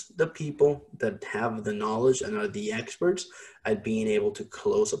 use the people that have the knowledge and are the experts at being able to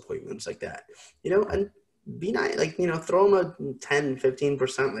close appointments like that, and be nice, throw them a 10,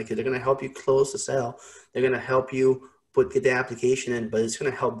 15%, like they're going to help you close the sale. They're going to help you get the application in, but it's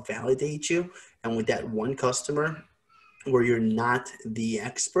going to help validate you. And with that one customer where you're not the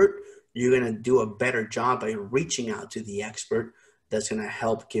expert, you're going to do a better job by reaching out to the expert. That's going to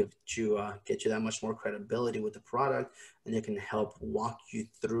help get you that much more credibility with the product, and it can help walk you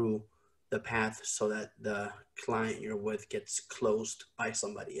through the path so that the client you're with gets closed by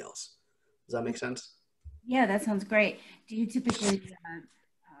somebody else. Does that make sense? Yeah, that sounds great. Do you typically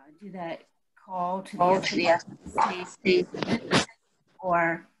do that call to the expert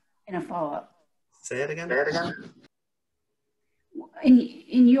or in a follow-up? Say it again.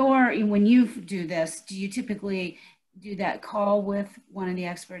 When you do this, do you typically do that call with one of the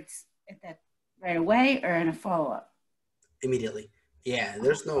experts at that right away or in a follow-up? Immediately. Yeah,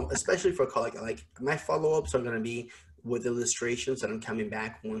 there's no, especially for a call like my follow-ups are going to be with illustrations that I'm coming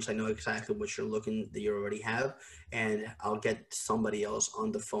back once I know exactly what you're looking that you already have, and I'll get somebody else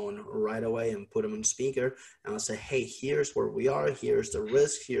on the phone right away and put them on speaker, and I'll say, hey, here's where we are, here's the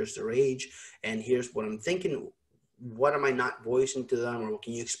risk, here's their age, and here's what I'm thinking. What am I not voicing to them, or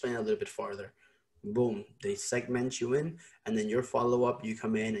can you explain a little bit farther? Boom, they segment you in, and then your follow-up, you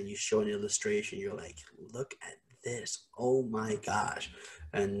come in and you show an illustration. You're like, look at this, oh my gosh.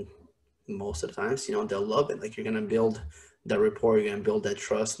 And most of the times, they'll love it. Like, you're going to build that rapport, you're going to build that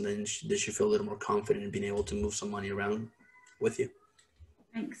trust, and then they should feel a little more confident in being able to move some money around with you.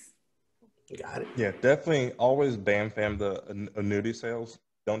 Thanks. Got it. Yeah, definitely always BAM-FAM the annuity sales.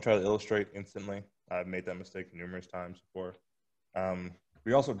 Don't try to illustrate instantly. I've made that mistake numerous times before.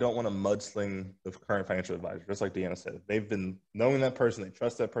 We also don't want to mudsling the current financial advisor, just like Deanna said. They've been knowing that person, they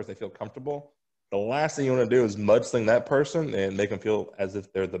trust that person, they feel comfortable. The last thing you want to do is mudsling that person and make them feel as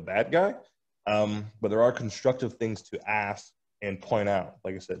if they're the bad guy. But there are constructive things to ask and point out.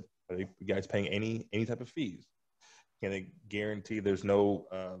 Like I said, are you guys paying any type of fees? Can they guarantee there's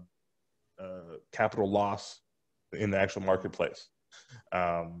no capital loss in the actual marketplace?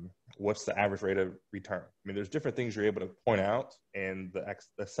 What's the average rate of return? I mean, there's different things you're able to point out, and the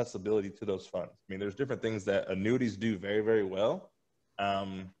accessibility to those funds. I mean, there's different things that annuities do very, very well,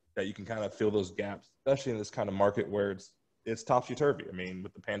 that you can kind of fill those gaps, especially in this kind of market where it's topsy-turvy. I mean,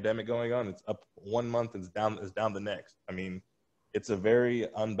 with the pandemic going on, it's up one month, it's down the next. I mean, it's a very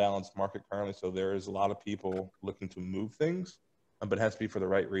unbalanced market currently, so there is a lot of people looking to move things, but it has to be for the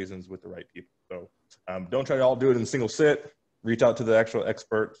right reasons with the right people. So don't try to all do it in a single sit. Reach out to the actual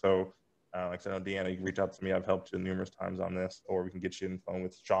expert. So like I said, Deanna, you can reach out to me. I've helped you numerous times on this, or we can get you in the phone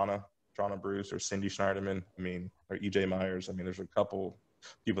with Shauna Bruce or Cindy Schneiderman. I mean, or EJ Myers. I mean, there's a couple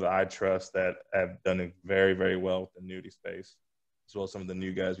people that I trust that have done it very, very well with the annuity space, as well as some of the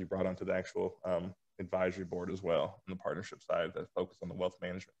new guys we brought onto the actual advisory board as well on the partnership side that focus on the wealth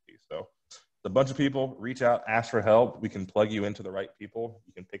management piece. So a bunch of people reach out, ask for help. We can plug you into the right people.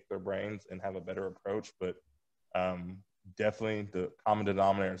 You can pick their brains and have a better approach, but definitely the common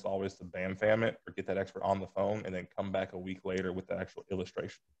denominator is always to BAM-FAM it or get that expert on the phone and then come back a week later with the actual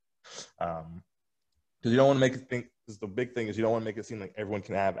illustration. Because you don't want to make it think, because the big thing is you don't want to make it seem like everyone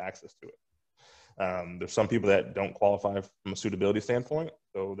can have access to it. There's some people that don't qualify from a suitability standpoint.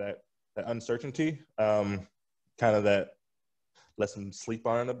 So that uncertainty, kind of that lets them sleep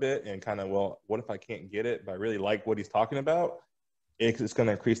on it a bit and kind of, well, what if I can't get it? But I really like what he's talking about. It's going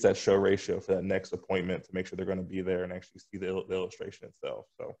to increase that show ratio for that next appointment to make sure they're going to be there and actually see the illustration itself.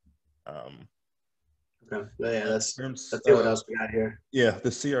 So, okay. Yeah, let's see what else we got here. Yeah, the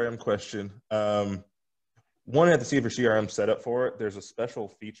CRM question. One, I have to see if your CRM set up for it. There's a special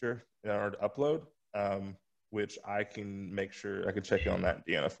feature in order to upload, which I can make sure I can check in on that,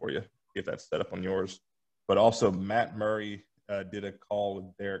 Deanna, for you, if that's set up on yours. But also, Matt Murray did a call with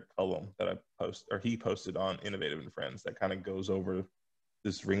Derek Cullum that he posted on Innovative and Friends that kind of goes over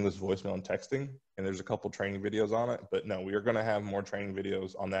this ringless voicemail and texting. And there's a couple training videos on it, but no, we are going to have more training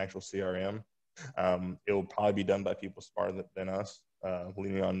videos on the actual CRM. It will probably be done by people smarter than us,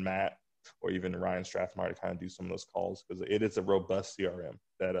 leaning on Matt or even Ryan Strathmeyer to kind of do some of those calls, because it is a robust CRM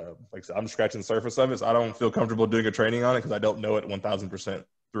that, like I said, I'm scratching the surface of it. So I don't feel comfortable doing a training on it because I don't know it 1000%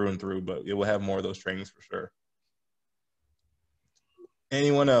 through and through, but it will have more of those trainings for sure.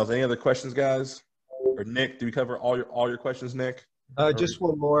 Anyone else? Any other questions, guys? Or Nick, do we cover all your questions, Nick? Just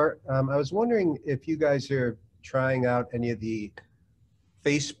one more. I was wondering if you guys are trying out any of the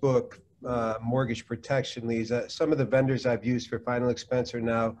Facebook mortgage protection leads. Some of the vendors I've used for final expense are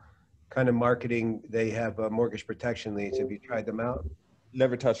now kind of marketing. They have mortgage protection leads. Have you tried them out?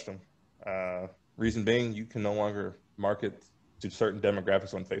 Never touched them. Reason being, you can no longer market to certain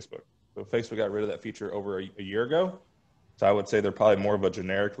demographics on Facebook. So Facebook got rid of that feature over a year ago. So I would say they're probably more of a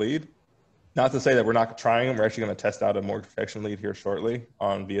generic lead. Not to say that we're not trying them. We're actually going to test out a mortgage protection lead here shortly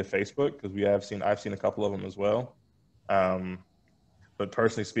via Facebook, because I've seen a couple of them as well. But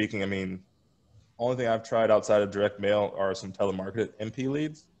personally speaking, I mean, only thing I've tried outside of direct mail are some telemarketed MP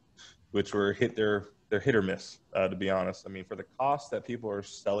leads. which were they're hit or miss, to be honest. I mean, for the cost that people are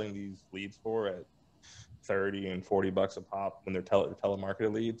selling these leads for at 30 and 40 bucks a pop when they're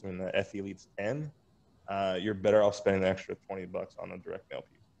telemarketed leads, when the FE leads 10, you're better off spending an extra 20 bucks on a direct mail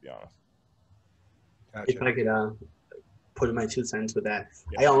piece, to be honest. Gotcha. If I could put in my 2 cents with that,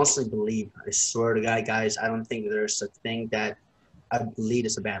 Yeah. I honestly believe, I swear to God, guys, I don't think there's such thing that a lead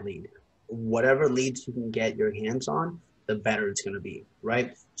is a bad lead. Whatever leads you can get your hands on, the better it's going to be,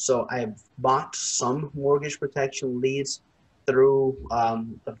 right? So I've bought some mortgage protection leads through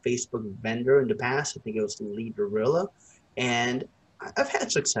a Facebook vendor in the past. I think it was Lead Gorilla, and I've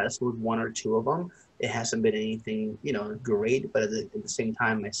had success with 1 or 2 of them. It hasn't been anything, great, but at the same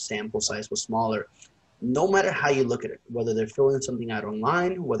time, my sample size was smaller. No matter how you look at it, whether they're filling something out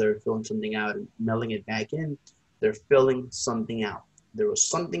online, whether they're filling something out and mailing it back in, they're filling something out. There was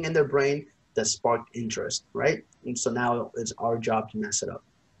something in their brain that sparked interest, right? And so now it's our job to mess it up.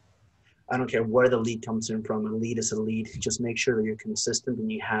 I don't care where the lead comes in from. A lead is a lead. Just make sure that you're consistent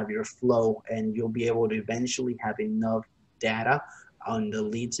and you have your flow, and you'll be able to eventually have enough data on the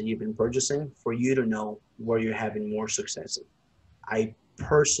leads that you've been purchasing for you to know where you're having more success. I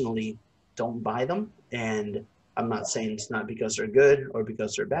personally don't buy them, and I'm not saying it's not because they're good or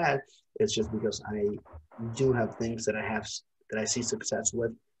because they're bad. It's just because I do have things that I see success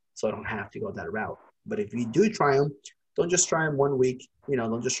with, so I don't have to go that route. But if you do try them, don't just try them 1 week,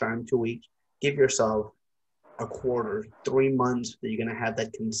 don't just try them 2 weeks. Give yourself a quarter, 3 months that you're going to have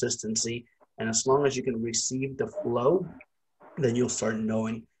that consistency. And as long as you can receive the flow, then you'll start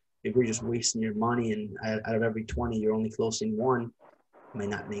knowing. If you're just wasting your money and out of every 20, you're only closing 1, it might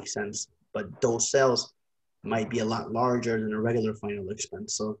not make sense. But those sales might be a lot larger than a regular final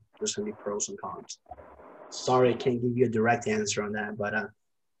expense. So there's going to be pros and cons. Sorry, I can't give you a direct answer on that, but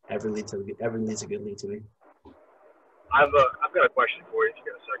every lead's a good lead to me. I've got a question for you if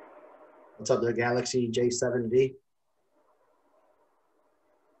you got a second. What's up there, Galaxy J7D?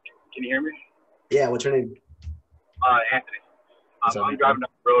 Can you hear me? Yeah, what's your name? Anthony. I'm driving down the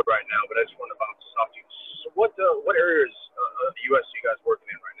road right now, but I just wanted to bounce this off you. So what areas of the U.S. are you guys working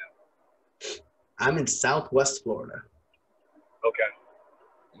in right now? I'm in Southwest Florida. Okay.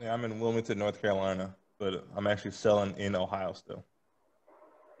 Yeah, I'm in Wilmington, North Carolina, but I'm actually selling in Ohio still.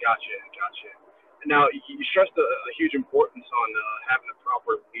 Gotcha. Now, you stressed a huge importance on having a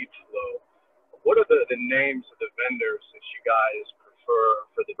proper lead flow. What are the names of the vendors that you guys prefer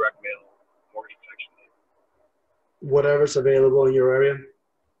for the direct mail mortgage protection lead? Whatever's available in your area.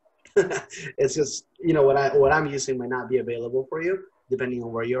 It's just, what I'm using might not be available for you, depending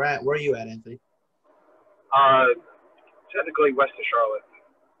on where you're at. Where are you at, Anthony? Technically west of Charlotte.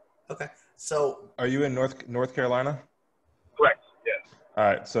 Okay. So Are you in North Carolina? Correct, yes. All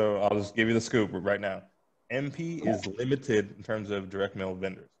right, so I'll just give you the scoop right now. MP is limited in terms of direct mail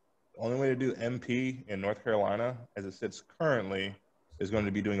vendors. The only way to do MP in North Carolina, as it sits currently, is going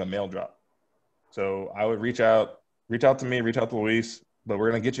to be doing a mail drop. So I would reach out to me, reach out to Luis, but we're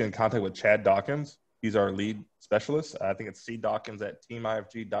going to get you in contact with Chad Dawkins. He's our lead specialist. I think it's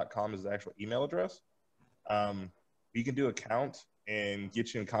cdawkins@teamifg.com is the actual email address. We can do a count and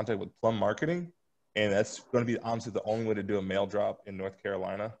get you in contact with Plum Marketing. And that's going to be honestly the only way to do a mail drop in North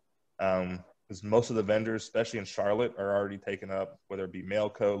Carolina. Because most of the vendors, especially in Charlotte, are already taken up, whether it be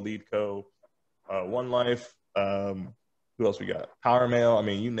Mailco, Leadco, One Life, who else we got? Power Mail. I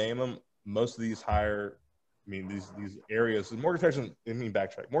mean, you name them. Most of these these areas, mortgage protection,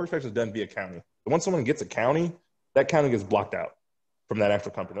 backtrack. Mortgage protection is done via county. But once someone gets a county, that county gets blocked out from that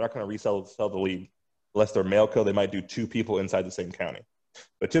actual company. They're not going to sell the lead. Unless they're Mailco, they might do 2 people inside the same county.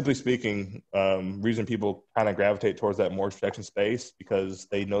 But typically speaking, reason people kind of gravitate towards that mortgage protection space because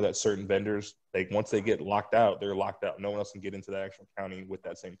they know that certain vendors, once they get locked out, they're locked out. No one else can get into that actual county with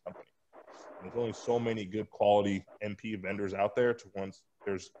that same company. And there's only so many good quality MP vendors out there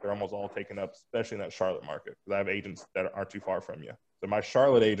they're almost all taken up, especially in that Charlotte market. Because I have agents that aren't too far from you. So my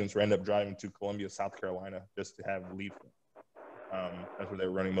Charlotte agents end up driving to Columbia, South Carolina, just to have lead. That's where they're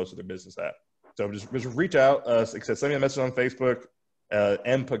running most of their business at. So just reach out. Send me a message on Facebook.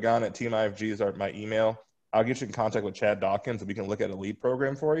 mpagan@teamifg is my email. I'll get you in contact with Chad Dawkins, and we can look at a lead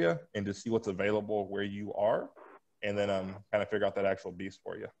program for you and just see what's available where you are, and then kind of figure out that actual beast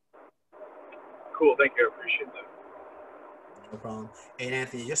for you. Cool. Thank you. I appreciate that. No problem. And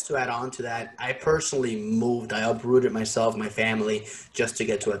Anthony, just to add on to that, I personally moved. I uprooted myself, my family, just to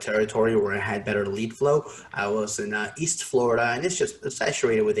get to a territory where I had better lead flow. I was in East Florida, and it's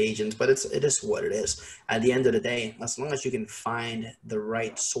saturated with agents, but it is what it is. At the end of the day, as long as you can find the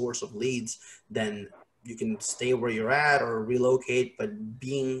right source of leads, then you can stay where you're at or relocate. But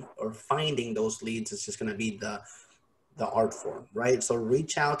finding those leads is just going to be the the art form, right? So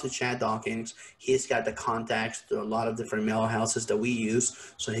reach out to Chad Dawkins. He's got the contacts to a lot of different mail houses that we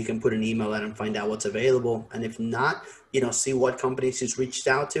use, so he can put an email out and find out what's available. And if not, see what companies he's reached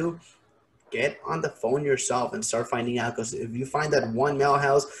out to. Get on the phone yourself and start finding out, because if you find that one mail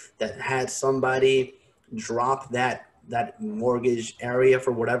house that had somebody drop that mortgage area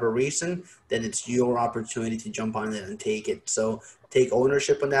for whatever reason, then it's your opportunity to jump on it and take it. So take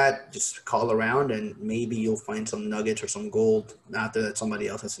ownership on that. Just call around, and maybe you'll find some nuggets or some gold out there that somebody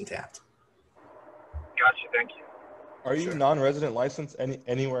else hasn't tapped. Gotcha. Thank you. Are you non-resident licensed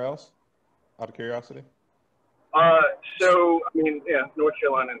anywhere else, out of curiosity? So, I mean, yeah, North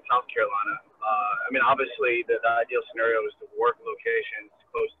Carolina and South Carolina. I mean, obviously, the ideal scenario is to work locations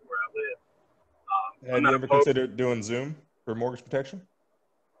close to where I live. Have you ever considered doing Zoom for mortgage protection?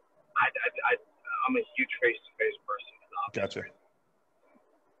 I'm a huge face-to-face person. Gotcha.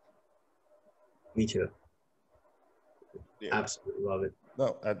 Me too. Yeah. Absolutely love it.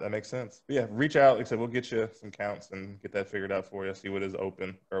 No, that makes sense. But yeah, reach out. Like I said, we'll get you some counts and get that figured out for you. See what is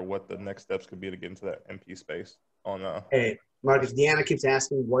open or what the next steps could be to get into that MP space. Hey, Marcus, Deanna keeps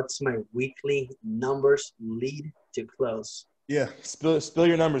asking, what's my weekly numbers lead to close? Yeah, spill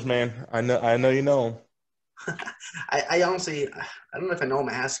your numbers, man. I know you know them. I honestly, I don't know if I know them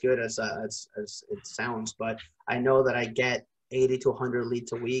as good as it sounds, but I know that I get 80 to 100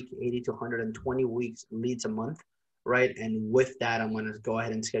 leads a week, 80 to 120 leads a month, right? And with that, I'm going to go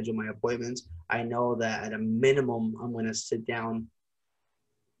ahead and schedule my appointments. I know that at a minimum, I'm going to sit down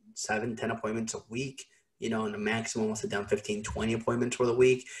 7-10 appointments a week, and the maximum I'll sit down 15-20 appointments for the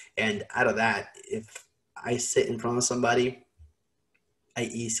week. And out of that, if I sit in front of somebody, I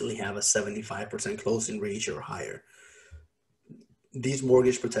easily have a 75% closing ratio or higher. These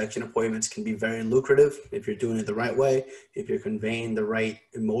mortgage protection appointments can be very lucrative if you're doing it the right way, if you're conveying the right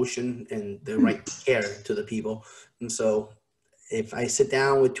emotion and the right care to the people. And so if I sit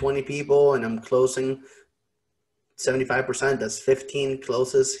down with 20 people and I'm closing 75%, that's 15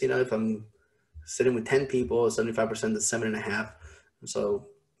 closes. If I'm sitting with 10 people, 75%, that's 7.5. So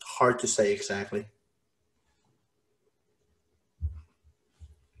hard to say exactly.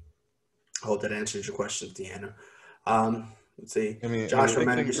 I hope that answers your question, Deanna. Let's see. I mean, Josh, the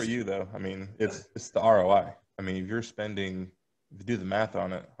big thing for you though, I mean, it's the ROI. I mean, if you do the math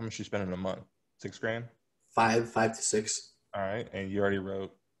on it, how much you spend in a month? $6,000? 5 to 6. All right, and you already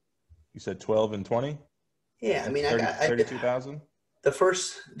wrote. You said 12 and 20. Yeah, I mean, 32,000. The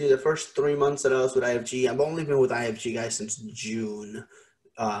first 3 months that I was with IFG, I've only been with IFG guys since June.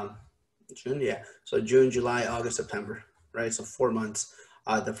 So June, July, August, September, right? So 4 months.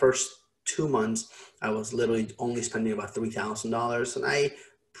 The first 2 months, I was literally only spending about $3,000, and I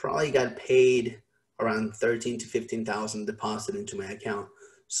probably got paid around $13,000 to $15,000 deposited into my account.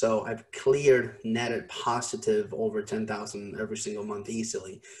 So I've cleared netted positive over $10,000 every single month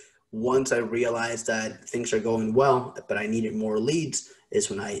easily. Once I realized that things are going well, but I needed more leads, is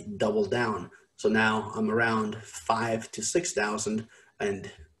when I doubled down. So now I'm around 5,000 to 6,000,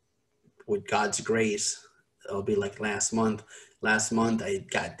 and with God's grace, it'll be like last month. Last month I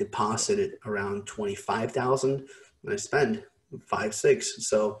got deposited around 25,000, and I spend 5-6.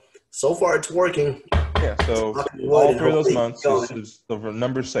 So far it's working. Yeah. So all 3 of those months, just for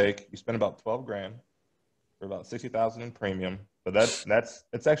numbers' sake, you spend about $12,000 for about 60,000 in premium. But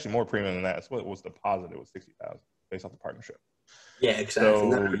it's actually more premium than that. That's what was deposited, was 60,000 based off the partnership. Yeah,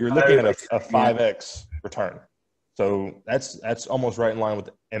 exactly. So you're looking at a 5x return. So that's almost right in line with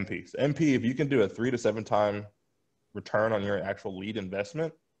the MP. So MP, if you can do a 3 to 7 time return on your actual lead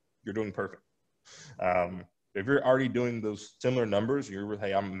investment, you're doing perfect. If you're already doing those similar numbers,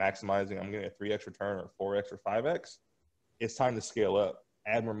 hey, I'm maximizing, I'm getting a 3x return or 4x or 5x, it's time to scale up.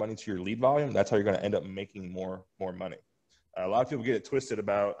 Add more money to your lead volume. That's how you're going to end up making more money. A lot of people get it twisted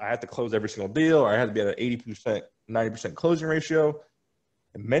about, I have to close every single deal, or I have to be at an 80%, 90% closing ratio.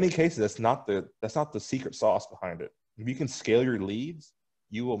 In many cases, that's not the secret sauce behind it. If you can scale your leads,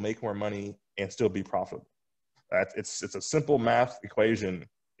 you will make more money and still be profitable. It's a simple math equation.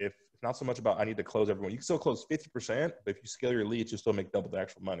 If it's not so much about I need to close everyone, you can still close 50%, but if you scale your leads, you still make double the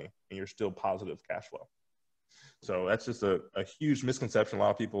actual money, and you're still positive cash flow. So that's just a huge misconception. A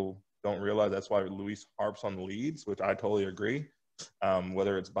lot of people don't realize. That's why Luis harps on the leads, which I totally agree.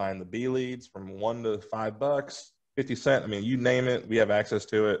 Whether it's buying the B leads from $1 to $5, 50 cents, I mean, you name it, we have access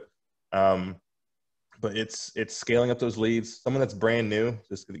to it. But it's scaling up those leads. Someone that's brand new,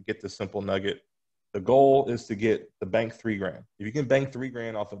 just to get this simple nugget. The goal is to get the bank $3,000. If you can bank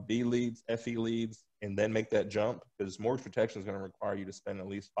 $3,000 off of B leads, FE leads, and then make that jump, because mortgage protection is going to require you to spend at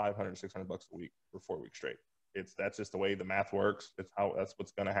least $500, $600 a week for 4 weeks straight. That's just the way the math works. That's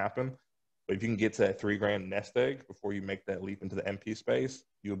what's going to happen. But if you can get to that $3,000 nest egg before you make that leap into the MP space,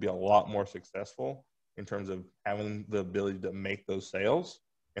 you'll be a lot more successful in terms of having the ability to make those sales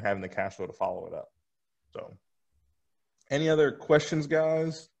and having the cash flow to follow it up. So any other questions,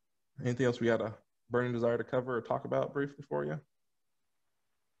 guys? Anything else we got a burning desire to cover or talk about briefly for you?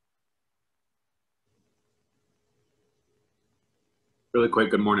 Really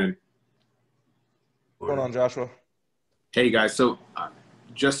quick, good morning. What's going on, Joshua? Hey, guys. So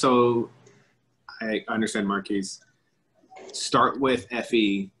just so I understand, Marquise, start with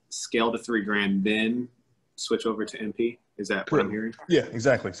FE, scale to $3,000, then switch over to MP. Is that what I'm hearing? Yeah,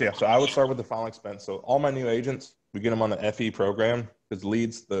 exactly. So, so I would start with the final expense. So all my new agents, we get them on the FE program because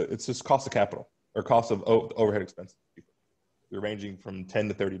leads, it's just cost of capital or cost of overhead expenses. They're ranging from 10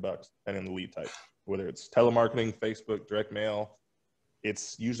 to $30 depending on the lead type, whether it's telemarketing, Facebook, direct mail.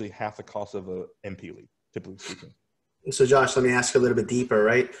 It's usually half the cost of a MP lead, typically speaking. So Josh, let me ask you a little bit deeper,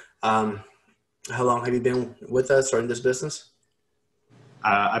 right? How long have you been with us or in this business?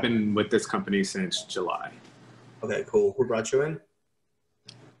 I've been with this company since July. Okay, cool. Who brought you in?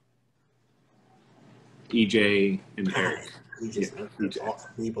 EJ and Eric. That's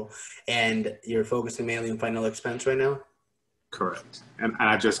awesome people. And you're focusing mainly on final expense right now? Correct. And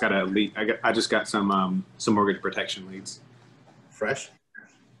I just got a lead. I just got some mortgage protection leads. Fresh?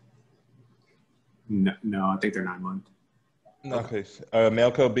 No, I think they're 9 months. Okay.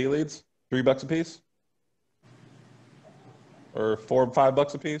 Mailco B leads, $3 a piece, or $4 or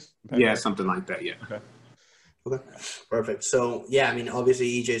 $5 a piece. Yeah, something like that. Yeah. Okay, perfect. So yeah, I mean,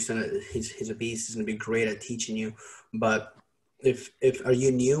 obviously EJ's he's a beast. He's gonna be great at teaching you. But if are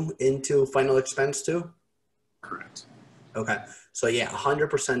you new into final expense too? Correct. Okay. So yeah,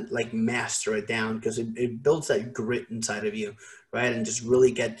 100% like master it down because it builds that grit inside of you, right? And just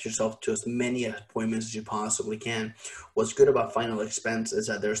really get yourself to as many appointments as you possibly can. What's good about final expense is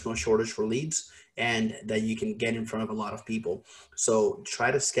that there's no shortage for leads and that you can get in front of a lot of people. So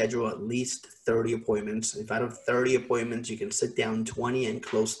try to schedule at least 30 appointments. If out of 30 appointments, you can sit down 20 and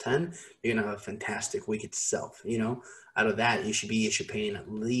close 10, you're going to have a fantastic week itself. You know, out of that, you should be paying at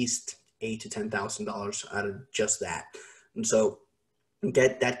least $8,000 to $10,000 out of just that. And so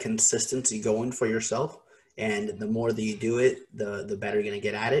get that consistency going for yourself. And the more that you do it, the better you're going to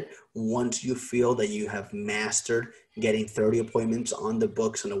get at it. Once you feel that you have mastered getting 30 appointments on the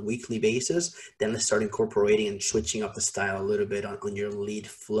books on a weekly basis, then let's start incorporating and switching up the style a little bit on your lead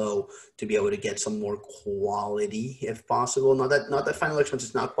flow to be able to get some more quality if possible. Not that final expense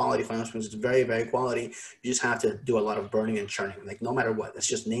is not quality. Final expense is very, very quality. You just have to do a lot of burning and churning. Like no matter what, it's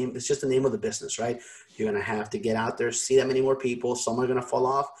just the name of the business, right? You're going to have to get out there, see that many more people. Some are going to fall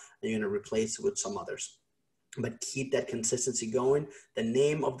off and you're going to replace it with some others. But keep that consistency going. The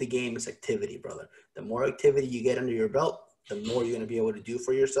name of the game is activity, brother. The more activity you get under your belt, the more you're going to be able to do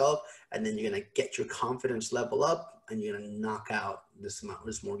for yourself. And then you're going to get your confidence level up and you're going to knock out this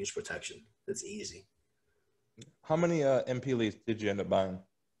mortgage protection. It's easy. How many MP leads did you end up buying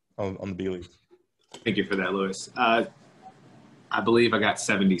on the B leads? Thank you for that, Louis. I believe I got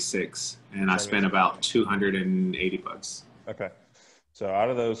 76 and I spent about $280. Okay. So out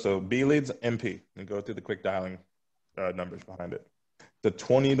of those, so B leads, MP, and go through the quick dialing numbers behind it. The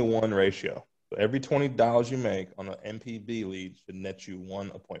 20-to-1 ratio. So every $20 you make on an MPB lead should net you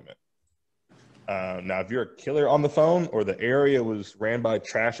 1 appointment. Now, if you're a killer on the phone or the area was ran by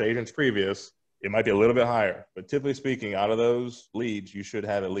trash agents previous, it might be a little bit higher. But typically speaking, out of those leads, you should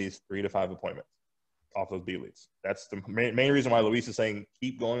have at least 3 to 5 appointments off those B leads. That's the main reason why Luis is saying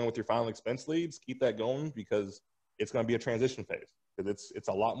keep going with your final expense leads. Keep that going because it's going to be a transition phase. Because it's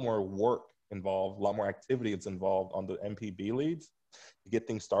a lot more work involved, a lot more activity that's involved on the MPB leads to get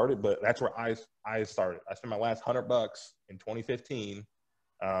things started. But that's where I started. I spent my last $100 in 2015.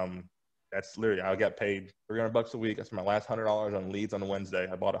 That's literally, I got paid $300 a week. I spent my last $100 on leads on a Wednesday.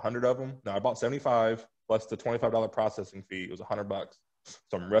 I bought 100 of them. Now I bought 75 plus the $25 processing fee. It was $100.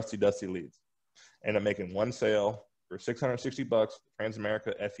 Some rusty, dusty leads. Ended up making one sale for $660,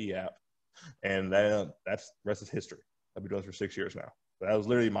 Transamerica FE app. And that's the rest is history. I've been doing this for 6 years now. So that was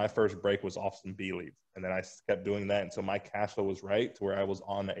literally my first break was off some B leads. And then I kept doing that until my cash flow was right to where I was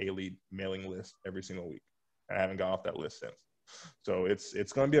on the A lead mailing list every single week. And I haven't gone off that list since. So it's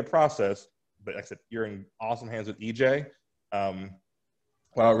going to be a process, but like I said, you're in awesome hands with EJ.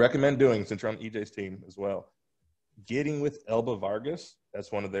 What I recommend doing, since you're on EJ's team as well, getting with Elba Vargas.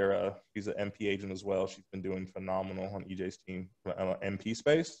 That's one of their, she's an MP agent as well. She's been doing phenomenal on EJ's team, MP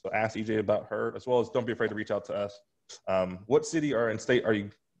space. So ask EJ about her, as well as don't be afraid to reach out to us. What city or in state are you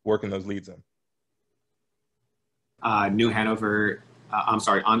working those leads in? New Hanover,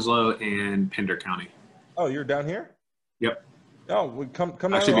 Onslow and Pender County. Oh, you're down here? Yep. No, we come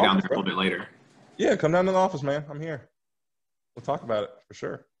down. I to should the be down office, there a little bit later. Yeah, come down to the office, man. I'm here. We'll talk about it for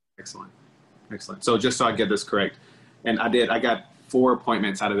sure. Excellent. So just so I get this correct, and I got 4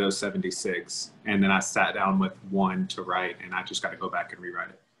 appointments out of those 76, and then I sat down with 1 to write, and I just got to go back and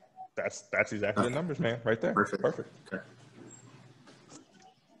rewrite it. That's exactly the numbers, man, right there. Perfect. Okay.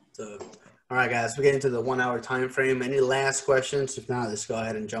 So, all right, guys, we're getting to the 1 hour time frame. Any last questions? If not, let's go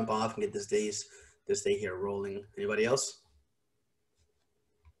ahead and jump off and get this day here rolling. Anybody else?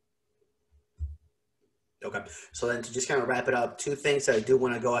 Okay, so then to just kind of wrap it up, 2 things that I do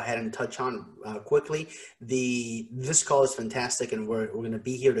want to go ahead and touch on quickly. This call is fantastic, and we're going to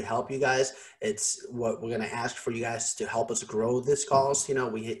be here to help you guys. It's what we're going to ask for you guys to help us grow this calls. You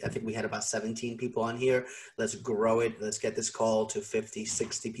know, I think we had about 17 people on here. Let's grow it. Let's get this call to 50,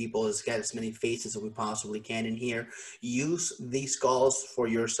 60 people. Let's get as many faces as we possibly can in here. Use these calls for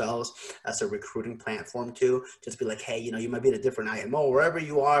yourselves as a recruiting platform too. Just be like, hey, you know, you might be at a different IMO, wherever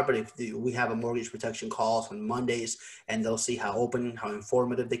you are, but if we have a mortgage protection call on Mondays, and they'll see how open, how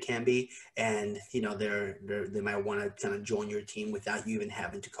informative they can be, and you know they might want to kind of join your team without you even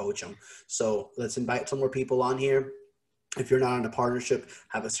having to coach them. So let's invite some more people on here. If you're not in a partnership,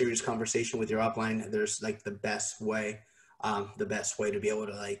 have a serious conversation with your upline. There's like the best way to be able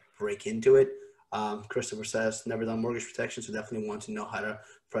to like break into it. Christopher says never done mortgage protection, so definitely want to know how the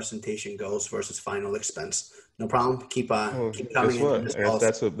presentation goes versus final expense. No problem. Keep coming in.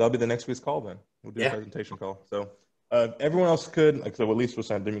 That'll be the next week's call then. We'll do a presentation call. So everyone else could, like so what Lisa was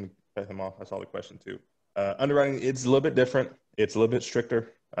saying, I didn't mean to cut him off. I saw the question too. Underwriting, it's a little bit different. It's a little bit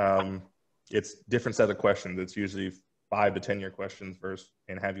stricter. It's different set of questions. It's usually 5 to 10 year questions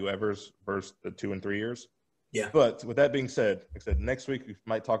and have you ever's versus the 2 and 3 years. Yeah. But with that being said, like I said, next week we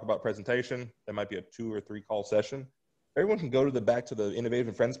might talk about presentation. That might be a 2 or 3 call session. Everyone can go back to the Innovative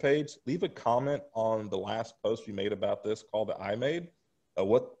and Friends page, leave a comment on the last post you made about this call that I made,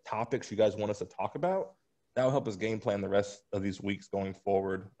 what topics you guys want us to talk about. That will help us game plan the rest of these weeks going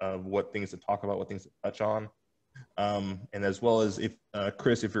forward of what things to talk about, what things to touch on. And as well as if,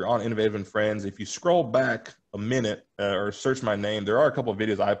 Chris, if you're on Innovative and Friends, if you scroll back a minute or search my name, there are a couple of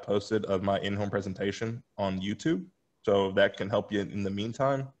videos I posted of my in-home presentation on YouTube. So that can help you in the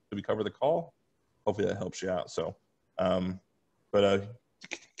meantime till we cover the call. Hopefully that helps you out. So,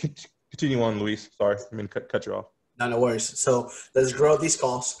 continue on, Luis. Sorry, I mean cut you off. No worries. So let's grow these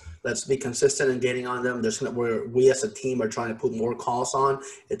calls. Let's be consistent in getting on them. We as a team are trying to put more calls on.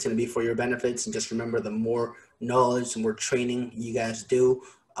 It's going to be for your benefits. And just remember, the more knowledge and more training you guys do,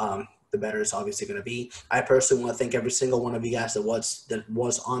 the better it's obviously going to be. I personally want to thank every single one of you guys that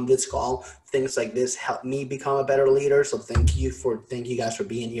was on this call. Things like this help me become a better leader. So thank you guys for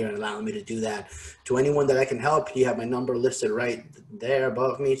being here and allowing me to do that. To anyone that I can help, you have my number listed right there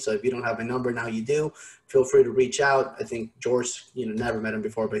above me. So if you don't have my number now, you do. Feel free to reach out. I think George, never met him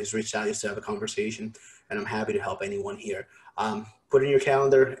before, but he's reached out just to have a conversation, and I'm happy to help anyone here. Put in your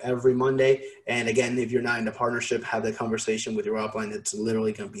calendar every Monday. And again, if you're not in a partnership, have that conversation with your upline. It's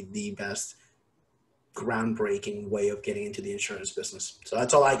literally going to be the best groundbreaking way of getting into the insurance business. So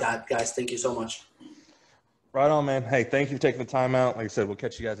that's all I got, guys. Thank you so much. Right on, man. Hey, thank you for taking the time out. Like I said, we'll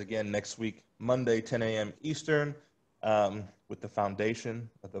catch you guys again next week, Monday, 10 a.m. Eastern, with the foundation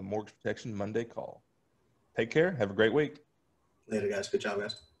of the Mortgage Protection Monday call. Take care. Have a great week. Later, guys. Good job,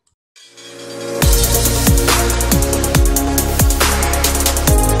 guys.